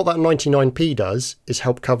 what that 99p does is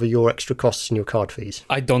help cover your extra costs and your card fees.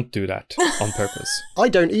 I don't do that on purpose. I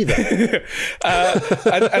don't either.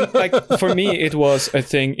 and like for me, it was a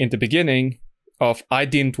thing in the beginning of I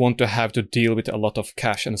didn't want to have to deal with a lot of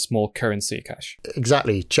cash and small currency cash.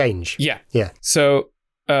 Exactly. Change. Yeah. Yeah. So,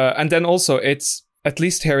 and then also it's, at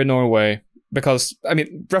least here in Norway, because, I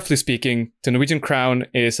mean, roughly speaking, the Norwegian crown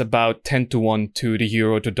is about 10-1 to the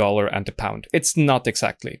euro, the dollar, and the pound. It's not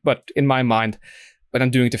exactly, but in my mind, when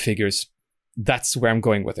I'm doing the figures, that's where I'm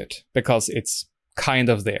going with it, because it's kind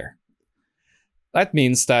of there. That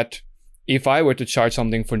means that if I were to charge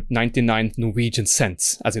something for 99 Norwegian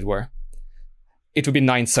cents, as it were, it would be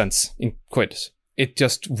 9 cents in quid. It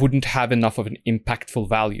just wouldn't have enough of an impactful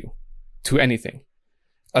value to anything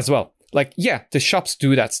as well. Like, yeah, the shops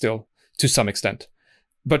do that still to some extent.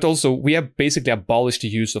 But also, we have basically abolished the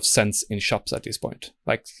use of cents in shops at this point.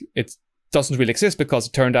 Like, it doesn't really exist because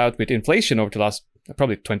it turned out with inflation over the last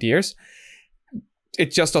probably 20 years,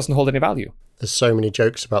 it just doesn't hold any value. There's so many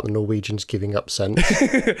jokes about the Norwegians giving up cents.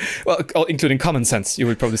 Well, including common sense, you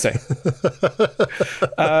would probably say.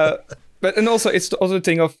 But and also, it's also the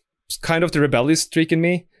thing of kind of the rebellious streak in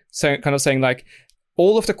me, kind of saying like,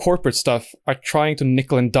 all of the corporate stuff are trying to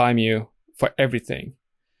nickel and dime you for everything.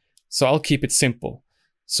 So I'll keep it simple.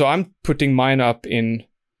 So I'm putting mine up in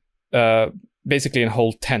basically in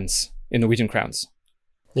whole tens in Norwegian crowns.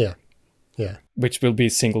 Yeah. Yeah. Which will be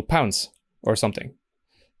single pounds or something.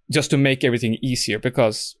 Just to make everything easier,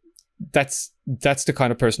 because that's the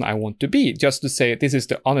kind of person I want to be. Just to say this is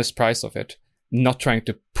the honest price of it, not trying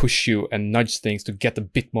to push you and nudge things to get a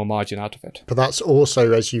bit more margin out of it. But that's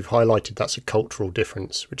also, as you've highlighted, that's a cultural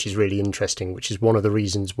difference, which is really interesting, which is one of the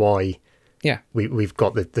reasons why we've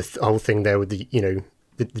got the whole thing there with the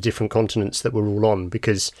different continents that we're all on.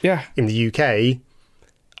 Because in the UK,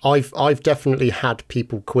 I've definitely had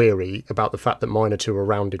people query about the fact that mine are to a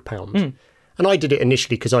rounded pound. And I did it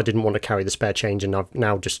initially because I didn't want to carry the spare change, and I've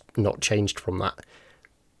now just not changed from that.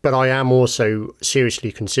 But I am also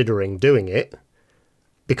seriously considering doing it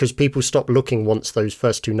because people stop looking once those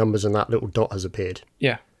first two numbers and that little dot has appeared.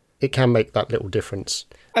 Yeah. It can make that little difference.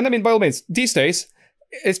 And I mean, by all means, these days,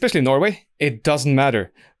 especially in Norway, it doesn't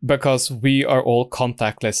matter because we are all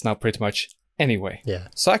contactless now pretty much anyway. Yeah.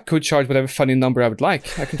 So I could charge whatever funny number I would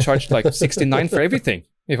like. I can charge like 69 for everything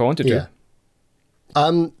if I wanted to. Yeah.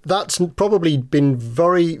 That's probably been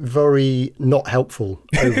very, very not helpful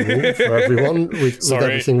overall for everyone with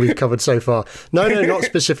everything we've covered so far. No, not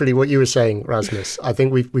specifically what you were saying, Rasmus. I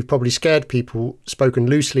think we've probably scared people, spoken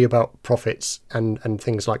loosely about profits and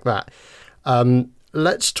things like that.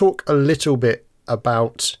 Let's talk a little bit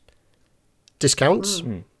about discounts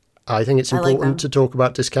I think it's important to talk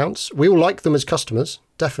about discounts. We all like them as customers,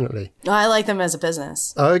 definitely. I like them as a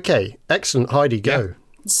business. Okay, excellent. Heidi, go. Yeah.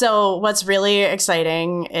 So what's really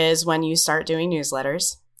exciting is when you start doing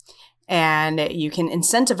newsletters and you can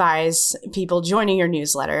incentivize people joining your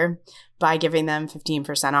newsletter by giving them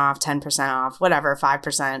 15% off, 10% off, whatever,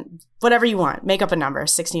 5%, whatever you want. Make up a number,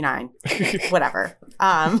 69, whatever.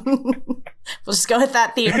 We'll just go with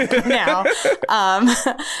that theme now.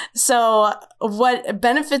 So what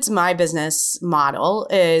benefits my business model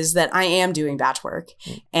is that I am doing batch work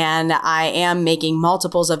and I am making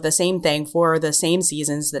multiples of the same thing for the same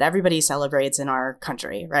seasons that everybody celebrates in our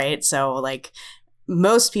country, right? So like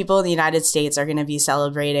most people in the United States are going to be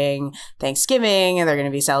celebrating Thanksgiving, and they're going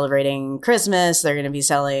to be celebrating Christmas. They're going to be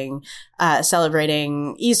celebrating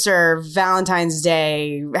Easter, Valentine's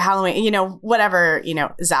Day, Halloween, whatever,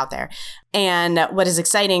 is out there. And what is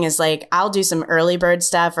exciting is like, I'll do some early bird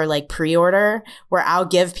stuff or like pre-order where I'll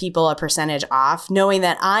give people a percentage off, knowing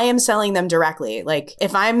that I am selling them directly. Like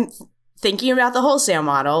if I'm thinking about the wholesale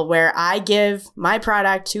model where I give my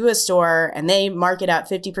product to a store and they mark it up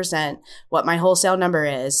 50%, what my wholesale number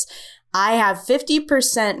is, I have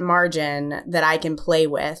 50% margin that I can play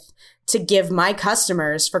with to give my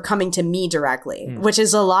customers for coming to me directly, which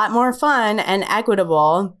is a lot more fun and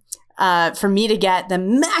equitable for me to get the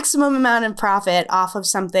maximum amount of profit off of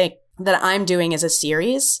something that I'm doing as a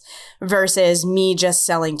series versus me just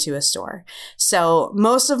selling to a store. So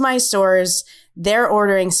most of my stores, they're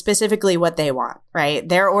ordering specifically what they want, right?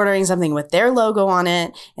 They're ordering something with their logo on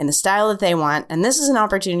it and the style that they want. And this is an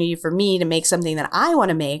opportunity for me to make something that I want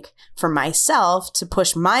to make for myself, to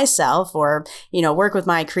push myself or, work with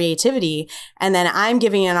my creativity. And then I'm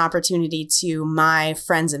giving an opportunity to my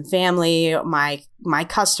friends and family, my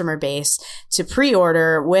customer base to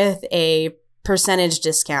pre-order with a percentage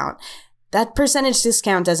discount. That percentage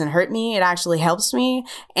discount doesn't hurt me. It actually helps me,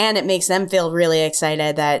 and it makes them feel really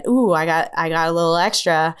excited that, ooh, I got a little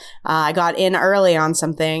extra. I got in early on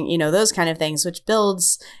something, those kind of things, which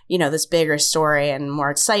builds, this bigger story and more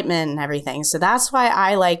excitement and everything. So that's why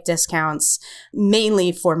I like discounts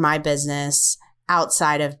mainly for my business.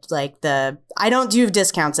 Outside of I don't do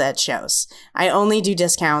discounts at shows. I only do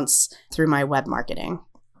discounts through my web marketing.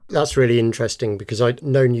 That's really interesting because I'd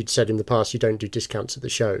known you'd said in the past you don't do discounts at the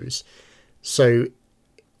shows. So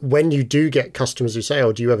when you do get customers who say,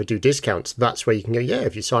 oh, do you ever do discounts? That's where you can go, yeah,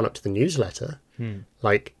 if you sign up to the newsletter,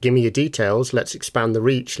 give me your details. Let's expand the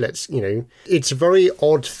reach. It's a very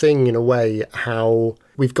odd thing in a way how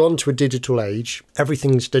we've gone to a digital age.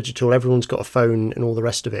 Everything's digital. Everyone's got a phone and all the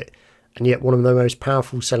rest of it. And yet one of the most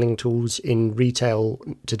powerful selling tools in retail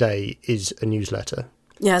today is a newsletter.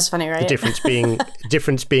 Yeah, it's funny, right? The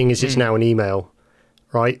difference being is it's now an email,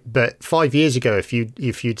 right? But 5 years ago, if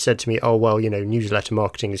you'd said to me, oh, well, newsletter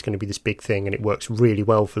marketing is going to be this big thing and it works really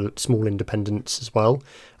well for small independents as well,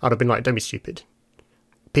 I'd have been like, don't be stupid.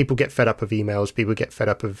 People get fed up of emails. People get fed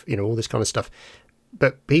up of, all this kind of stuff.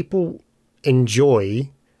 But people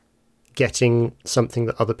enjoy getting something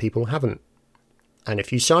that other people haven't. And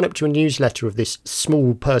if you sign up to a newsletter of this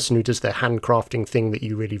small person who does their handcrafting thing that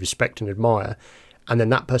you really respect and admire, and then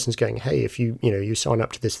that person's going, hey, if you sign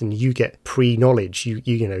up to this, then you get pre-knowledge, you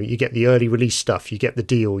get the early release stuff, you get the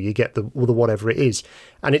deal, you get the whatever it is.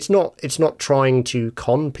 And it's not trying to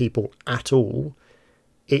con people at all.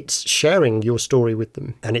 It's sharing your story with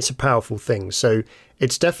them, and it's a powerful thing. So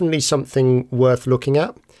it's definitely something worth looking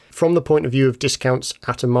at. From the point of view of discounts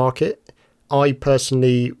at a market, I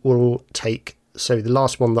personally will take. So the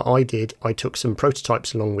last one that I did, I took some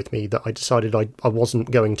prototypes along with me that I decided I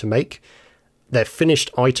wasn't going to make. They're finished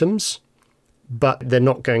items, but they're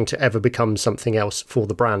not going to ever become something else for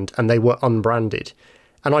the brand, and they were unbranded.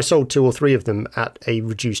 And I sold 2 or 3 of them at a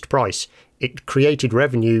reduced price. It created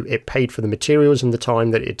revenue, it paid for the materials and the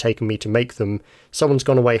time that it had taken me to make them. Someone's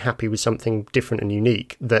gone away happy with something different and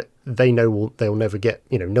unique that they know they'll never get,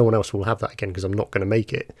 no one else will have that again because I'm not going to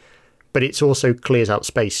make it. But it also clears out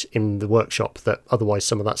space in the workshop that otherwise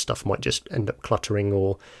some of that stuff might just end up cluttering,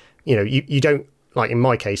 or, you don't, like in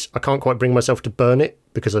my case, I can't quite bring myself to burn it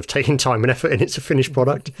because I've taken time and effort and it's a finished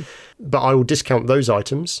product. But I will discount those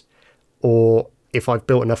items, or if I've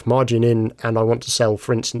built enough margin in and I want to sell,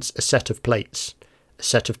 for instance, a set of plates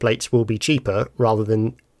will be cheaper rather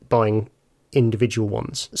than buying individual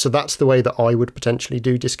ones. So that's the way that I would potentially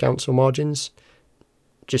do discounts or margins.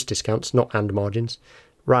 Just discounts, not and margins.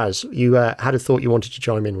 Raz, you had a thought you wanted to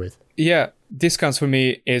chime in with. Yeah, discounts for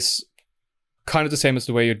me is kind of the same as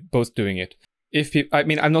the way you're both doing it.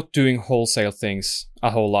 I'm not doing wholesale things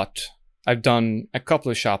a whole lot. I've done a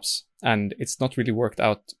couple of shops and it's not really worked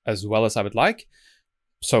out as well as I would like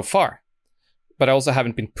so far. But I also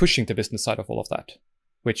haven't been pushing the business side of all of that.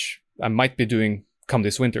 which I might be doing come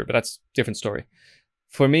this winter, but that's a different story.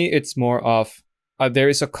 For me, it's more of there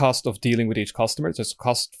is a cost of dealing with each customer. There's a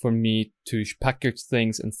cost for me to package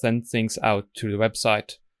things and send things out to the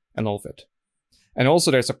website and all of it. And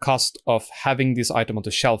also there's a cost of having this item on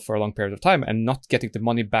the shelf for a long period of time and not getting the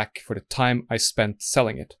money back for the time I spent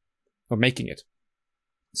selling it or making it.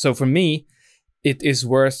 So for me, it is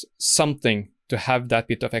worth something to have that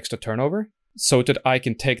bit of extra turnover so that I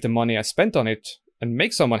can take the money I spent on it and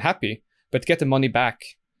make someone happy, but get the money back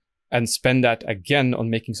and spend that again on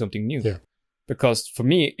making something new. Yeah. Because for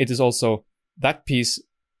me, it is also that piece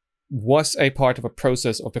was a part of a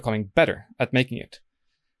process of becoming better at making it.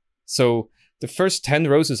 So the first 10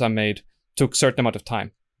 roses I made took a certain amount of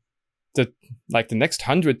time. The next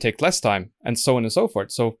 100 take less time, and so on and so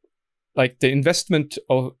forth. So like the investment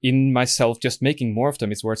in myself just making more of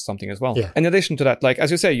them is worth something as well. Yeah. In addition to that, like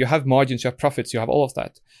as you say, you have margins, you have profits, you have all of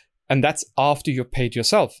that. And that's after you've paid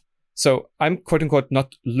yourself. So I'm quote unquote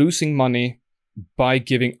not losing money by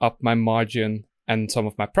giving up my margin and some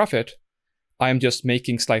of my profit. I'm just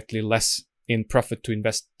making slightly less in profit to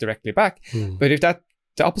invest directly back. But if the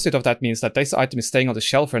opposite of that means that this item is staying on the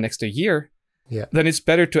shelf for an extra year, then it's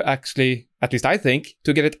better to actually, at least I think,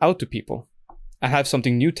 to get it out to people and have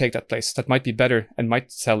something new take that place that might be better and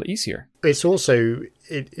might sell easier. It's also,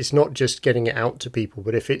 it's not just getting it out to people,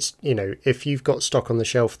 but if it's, if you've got stock on the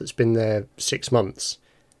shelf that's been there 6 months,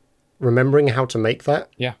 remembering how to make that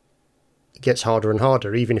it gets harder and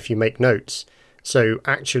harder, even if you make notes. So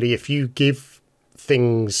actually, if you give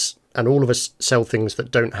things, and all of us sell things that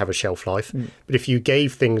don't have a shelf life, but if you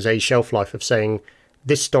gave things a shelf life of saying,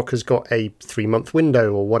 this stock has got a 3-month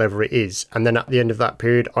window or whatever it is, and then at the end of that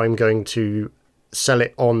period, I'm going to sell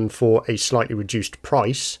it on for a slightly reduced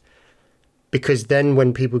price, because then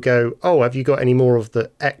when people go, oh, have you got any more of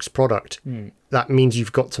the X product? That means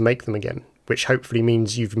you've got to make them again, which hopefully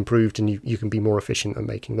means you've improved and you can be more efficient at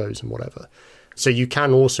making those and whatever. So you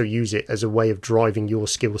can also use it as a way of driving your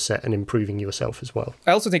skill set and improving yourself as well.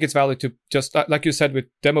 I also think it's valid to just, like you said, with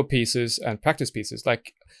demo pieces and practice pieces,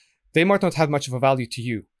 like they might not have much of a value to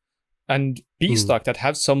you. And B stock that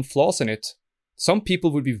have some flaws in it, some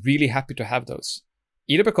people would be really happy to have those.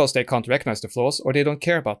 Either because they can't recognize the flaws or they don't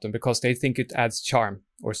care about them because they think it adds charm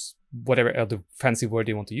or whatever other fancy word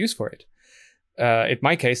they want to use for it. In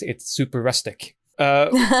my case, it's super rustic.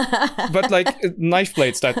 But like knife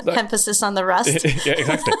blades that... Emphasis on the rust. Yeah,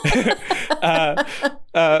 exactly.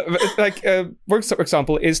 For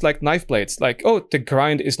example, is like knife blades. Like, oh, the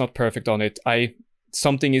grind is not perfect on it.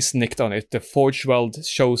 Something is nicked on it. The forge weld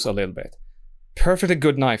shows a little bit. Perfectly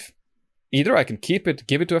good knife. Either I can keep it,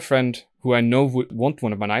 give it to a friend who I know would want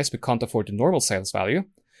one of my knives but can't afford the normal sales value,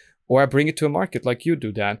 or I bring it to a market like you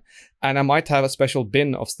do, Dan, and I might have a special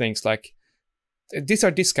bin of things like, these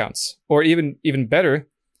are discounts, or even better,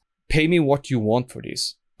 pay me what you want for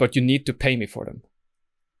these, but you need to pay me for them.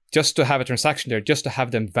 Just to have a transaction there, just to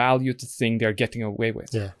have them value the thing they're getting away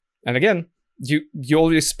with. Yeah. And again, you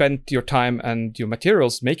already spent your time and your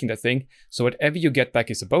materials making that thing, so whatever you get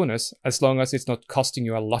back is a bonus, as long as it's not costing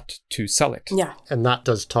you a lot to sell it. Yeah. And that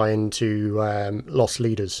does tie into loss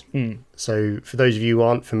leaders. So for those of you who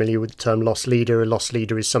aren't familiar with the term loss leader, a loss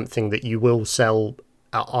leader is something that you will sell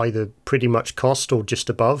at either pretty much cost or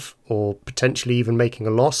just above, or potentially even making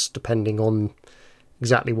a loss, depending on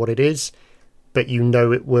exactly what it is. But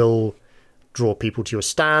it will draw people to your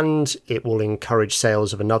stand. It will encourage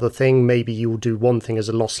sales of another thing. Maybe you will do one thing as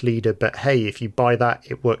a loss leader, but hey, if you buy that,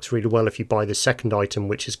 it works really well if you buy the second item,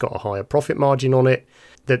 which has got a higher profit margin on it.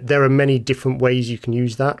 That there are many different ways you can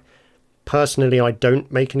use that. Personally, I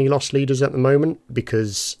don't make any loss leaders at the moment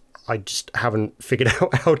because I just haven't figured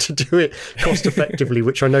out how to do it cost effectively,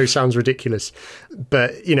 which I know sounds ridiculous.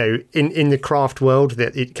 But, in the craft world,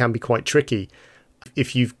 that it can be quite tricky.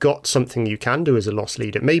 If you've got something you can do as a loss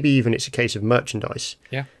leader, maybe even it's a case of merchandise.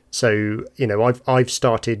 Yeah. So, I've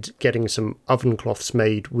started getting some oven cloths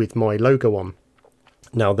made with my logo on.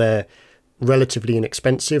 Now, they're relatively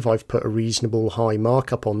inexpensive. I've put a reasonable high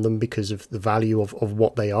markup on them because of the value of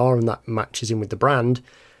what they are, and that matches in with the brand.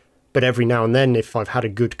 But every now and then, if I've had a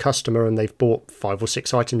good customer and they've bought 5 or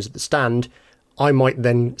 6 items at the stand, I might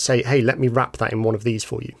then say, hey, let me wrap that in one of these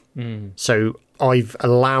for you. So I've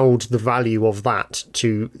allowed the value of that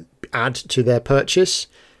to add to their purchase,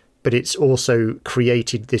 but it's also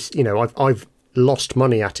created this, I've lost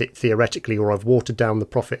money at it theoretically, or I've watered down the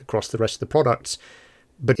profit across the rest of the products,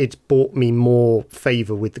 but it's bought me more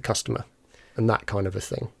favour with the customer and that kind of a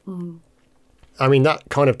thing. I mean, that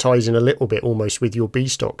kind of ties in a little bit almost with your B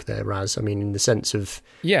stock there, Raz. I mean, in the sense of,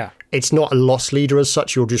 it's not a loss leader as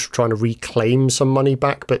such. You're just trying to reclaim some money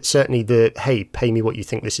back, but certainly hey, pay me what you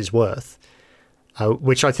think this is worth.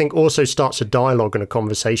 which I think also starts a dialogue and a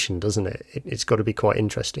conversation, doesn't it? It's got to be quite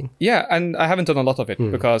interesting. Yeah, and I haven't done a lot of it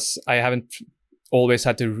because I haven't always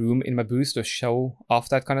had the room in my booth to show off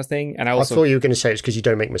that kind of thing. And I thought you were going to say it's because you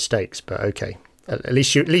don't make mistakes, but okay. At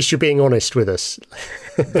least you're being honest with us.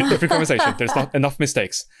 Different conversation. There's not enough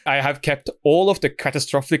mistakes. I have kept all of the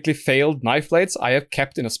catastrophically failed knife blades. I have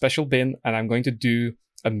kept in a special bin, and I'm going to do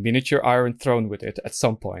a miniature Iron Throne with it at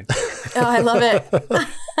some point. Oh, I love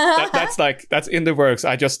it. That's in the works.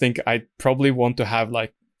 I just think I probably want to have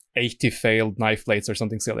like 80 failed knife blades or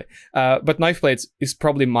something silly. But knife blades is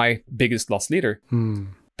probably my biggest loss leader.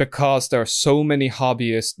 Because there are so many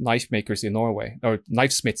hobbyist knife makers in Norway, or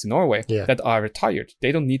knife smiths in Norway, that are retired.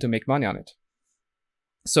 They don't need to make money on it.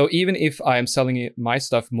 So even if I am selling my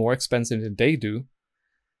stuff more expensive than they do,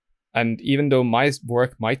 and even though my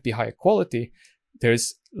work might be higher quality,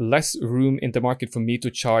 there's less room in the market for me to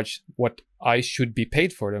charge what I should be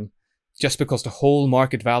paid for them, just because the whole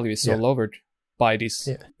market value is so lowered by these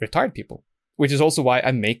retired people. Which is also why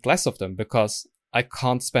I make less of them, because I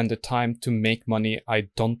can't spend the time to make money I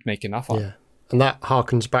don't make enough on. Yeah. And that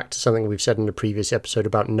harkens back to something we've said in the previous episode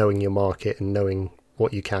about knowing your market and knowing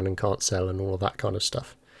what you can and can't sell and all of that kind of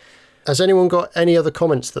stuff. Has anyone got any other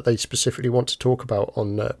comments that they specifically want to talk about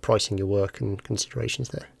on pricing your work and considerations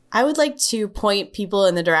there? I would like to point people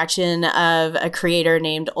in the direction of a creator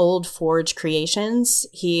named Old Forge Creations.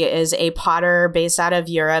 He is a potter based out of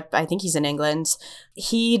Europe. I think he's in England.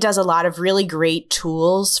 He does a lot of really great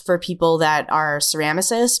tools for people that are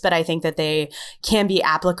ceramicists, but I think that they can be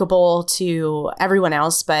applicable to everyone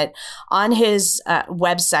else. But on his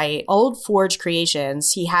website, Old Forge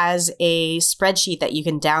Creations, he has a spreadsheet that you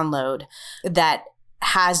can download that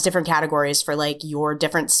has different categories for like your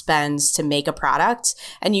different spends to make a product,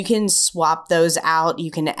 and you can swap those out. You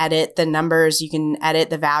can edit the numbers, you can edit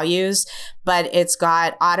the values, but it's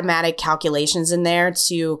got automatic calculations in there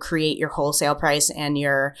to create your wholesale price and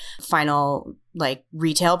your final like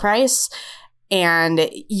retail price. And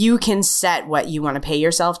you can set what you want to pay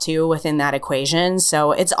yourself to within that equation.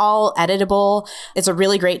 So it's all editable. It's a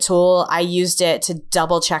really great tool. I used it to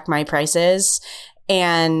double check my prices,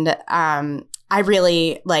 and I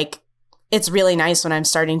really it's really nice when I'm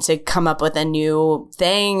starting to come up with a new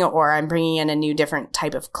thing, or I'm bringing in a new different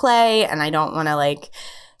type of clay and I don't want to like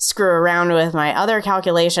screw around with my other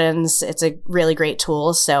calculations. It's a really great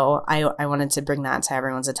tool. So I wanted to bring that to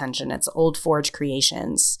everyone's attention. It's Old Forge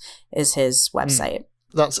Creations is his website.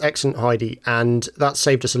 That's excellent, Heidi. And that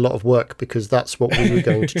saved us a lot of work, because that's what we were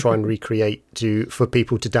going to try and recreate for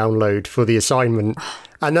people to download for the assignment.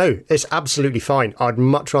 I know, it's absolutely fine. I'd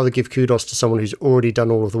much rather give kudos to someone who's already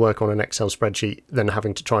done all of the work on an Excel spreadsheet than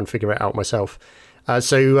having to try and figure it out myself.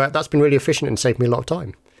 So that's been really efficient and saved me a lot of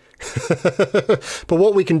time. But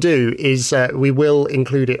what we can do is we will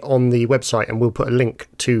include it on the website, and we'll put a link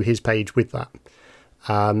to his page with that.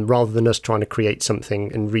 Rather than us trying to create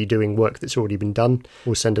something and redoing work that's already been done,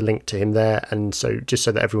 we'll send a link to him there. And so just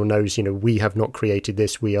so that everyone knows, we have not created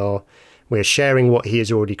this. We're sharing what he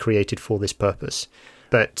has already created for this purpose.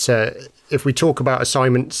 But if we talk about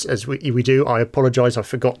assignments as we do, I apologise. I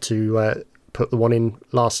forgot to put the one in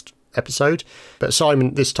last episode. But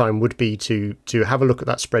assignment this time would be to have a look at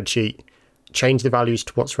that spreadsheet, change the values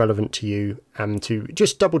to what's relevant to you, and to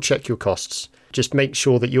just double check your costs. Just make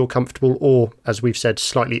sure that you're comfortable, or as we've said,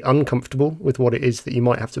 slightly uncomfortable with what it is that you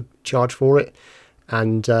might have to charge for it,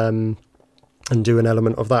 and do an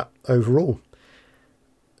element of that overall.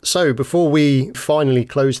 So before we finally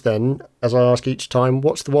close then, as I ask each time,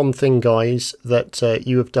 what's the one thing, guys, that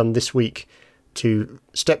you have done this week to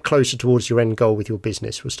step closer towards your end goal with your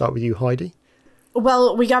business? We'll start with you, Heidi.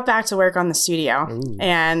 Well, we got back to work on the studio. Ooh.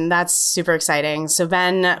 And that's super exciting. So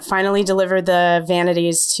Ben finally delivered the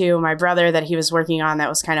vanities to my brother that he was working on that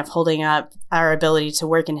was kind of holding up our ability to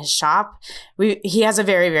work in his shop. He has a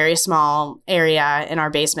very, very small area in our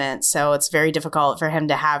basement, so it's very difficult for him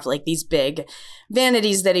to have like these big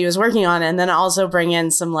vanities that he was working on and then also bring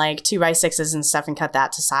in some like 2x6s and stuff and cut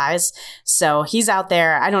that to size. So he's out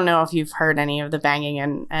there. I don't know if you've heard any of the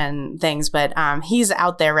banging and things, but he's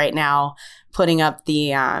out there right now putting up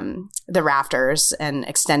the rafters and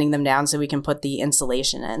extending them down so we can put the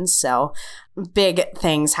insulation in. So big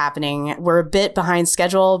things happening. We're a bit behind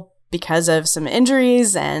schedule because of some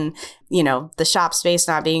injuries and, the shop space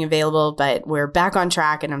not being available, but we're back on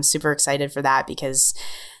track, and I'm super excited for that because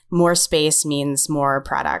more space means more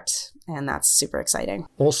product, and that's super exciting.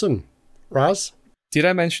 Awesome. Raz? Did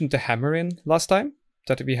I mention the hammer in last time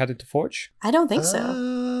that we had at the forge? I don't think so.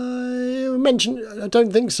 I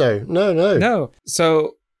don't think so. No.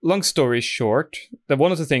 So long story short,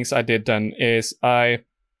 one of the things I did then is I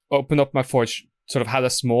opened up my forge sort of had a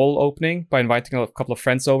small opening by inviting a couple of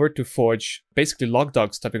friends over to forge basically log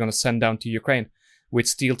dogs that we're going to send down to Ukraine with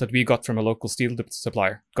steel that we got from a local steel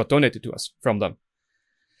supplier, got donated to us from them.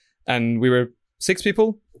 And we were 6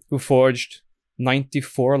 people who forged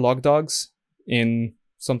 94 log dogs in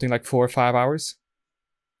something like 4 or 5 hours.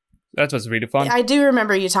 That was really fun. I do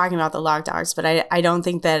remember you talking about the log dogs, but I don't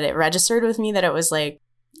think that it registered with me that it was like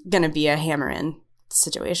going to be a hammer-in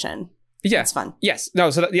situation. Yeah. It's fun. Yes.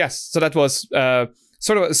 No. So that was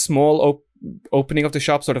sort of a small opening of the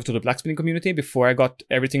shop, sort of to the blacksmithing community before I got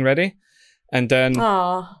everything ready. And then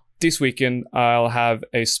this weekend, I'll have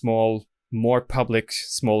a more public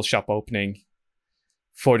small shop opening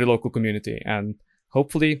for the local community and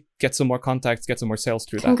hopefully get some more contacts, get some more sales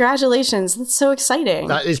through that. Congratulations. That's so exciting.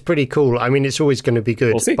 That is pretty cool. I mean, it's always going to be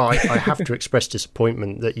good, We'll see. but I have to express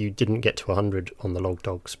disappointment that you didn't get to 100 on the log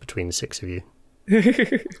dogs between the 6 of you.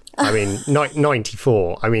 I mean,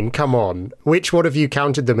 94. I mean, come on. Which one of you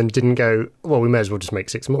counted them and didn't go, well, we may as well just make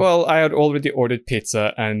 6 more? Well, I had already ordered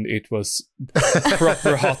pizza and it was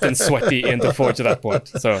proper hot and sweaty in the forge at that point.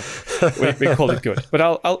 So we called it good. But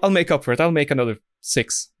I'll make up for it. I'll make another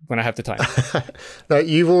 6 when I have the time. No,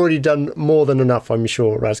 you've already done more than enough, I'm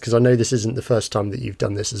sure, Raz, because I know this isn't the first time that you've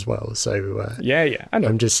done this as well. So yeah, I know.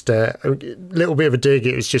 I'm just a little bit of a dig.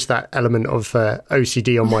 It was just that element of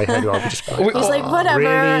OCD on my head. Where I was just I was like, whatever.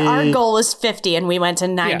 really? Our goal was 50 and we went to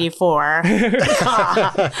 94.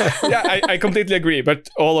 Yeah, I completely agree. But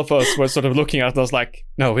all of us were sort of looking at us like,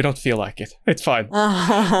 no, we don't feel like it. It's fine.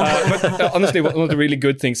 But honestly, one of the really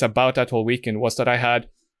good things about that whole weekend was that I had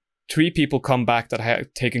 3 people come back that I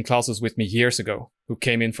had taken classes with me years ago who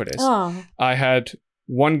came in for this. Oh. I had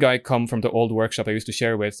one guy come from the old workshop I used to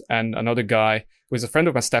share with, and another guy who is a friend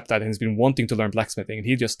of my stepdad and has been wanting to learn blacksmithing. And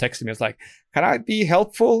he just texted me, it's like, can I be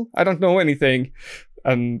helpful? I don't know anything.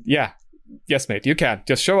 And yeah, yes, mate, you can.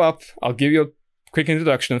 Just show up. I'll give you a quick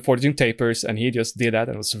introduction on forging tapers. And he just did that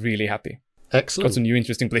and was really happy. Excellent. Got some new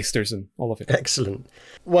interesting blisters and all of it. Excellent.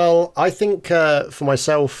 Well, I think for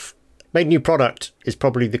myself, made a new product is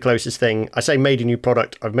probably the closest thing. I say made a new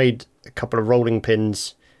product. I've made a couple of rolling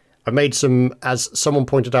pins. I've made some, as someone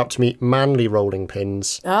pointed out to me, manly rolling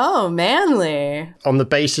pins. Oh, manly. On the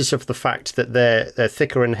basis of the fact that they're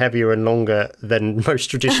thicker and heavier and longer than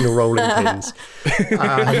most traditional rolling pins.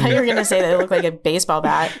 I thought you were going to say they look like a baseball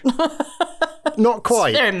bat. Not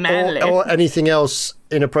quite. It's very manly. Or anything else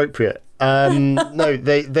inappropriate. No,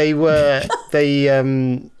 they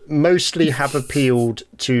mostly have appealed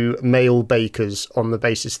to male bakers on the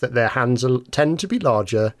basis that their hands tend to be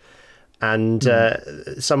larger. And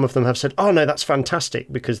some of them have said, oh, no, that's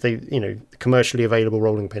fantastic because they, commercially available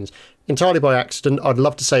rolling pins. Entirely by accident. I'd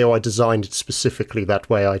love to say, I designed it specifically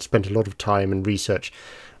that way. I'd spent a lot of time and research.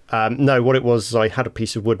 No, what it was, I had a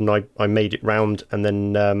piece of wood and I made it round and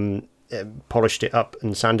then polished it up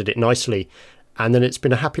and sanded it nicely. And then it's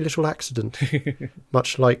been a happy little accident,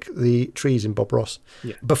 much like the trees in Bob Ross.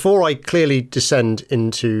 Yeah. Before I clearly descend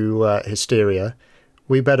into hysteria,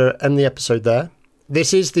 we better end the episode there.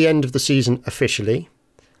 This is the end of the season officially,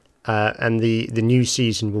 and the new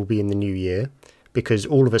season will be in the new year because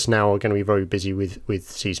all of us now are going to be very busy with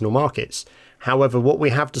seasonal markets. However, what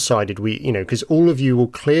we have decided, because all of you will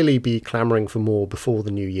clearly be clamouring for more before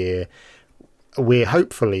the new year, we're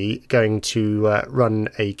hopefully going to run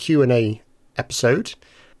a Q&A episode,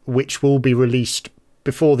 which will be released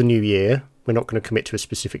before the new year. We're not going to commit to a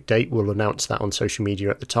specific date. We'll announce that on social media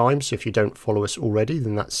at the time. So if you don't follow us already,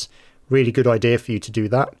 then that's really good idea for you to do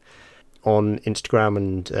that on Instagram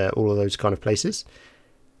and all of those kind of places.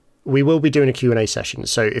 We will be doing a Q&A session.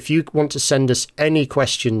 So if you want to send us any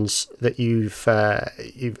questions that you've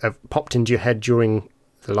popped into your head during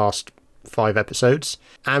the last 5 episodes,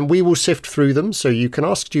 and we will sift through them. So you can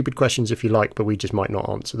ask stupid questions if you like, but we just might not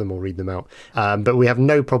answer them or read them out. But we have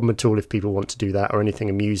no problem at all if people want to do that or anything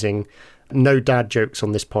amusing. No dad jokes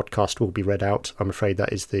on this podcast will be read out. I'm afraid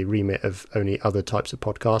that is the remit of only other types of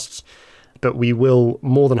podcasts. But we will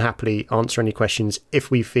more than happily answer any questions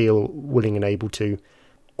if we feel willing and able to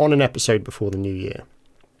on an episode before the new year.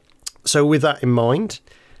 So with that in mind,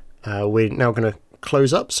 we're now going to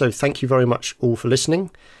close up. So thank you very much all for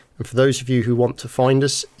listening. And for those of you who want to find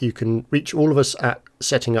us, you can reach all of us at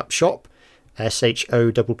Setting Up Shop,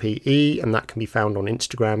 SHOPPE, and that can be found on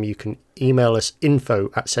Instagram. You can email us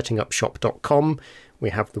info@settingupshop.com. We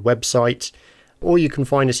have the website, or you can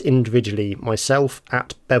find us individually, myself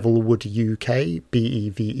at Bevelwood UK,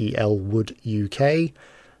 BEVEL Wood UK.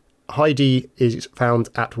 Heidi is found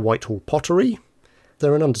at Whitehall Pottery. Is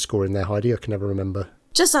there an underscore in there, Heidi? I can never remember.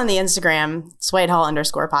 Just on the Instagram, it's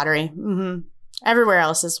Whitehall_pottery. Mm-hmm. Everywhere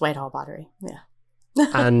else is Whitehall Pottery. Yeah.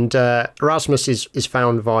 And Rasmus is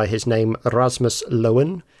found via his name, Rasmus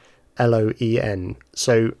Loen, Loen.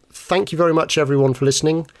 So thank you very much, everyone, for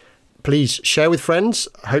listening. Please share with friends.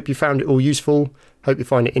 I hope you found it all useful. Hope you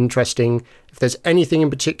find it interesting. If there's anything in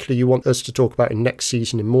particular you want us to talk about in next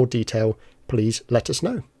season in more detail, please let us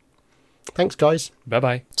know. Thanks, guys.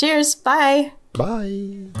 Bye-bye. Cheers. Bye.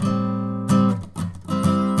 Bye.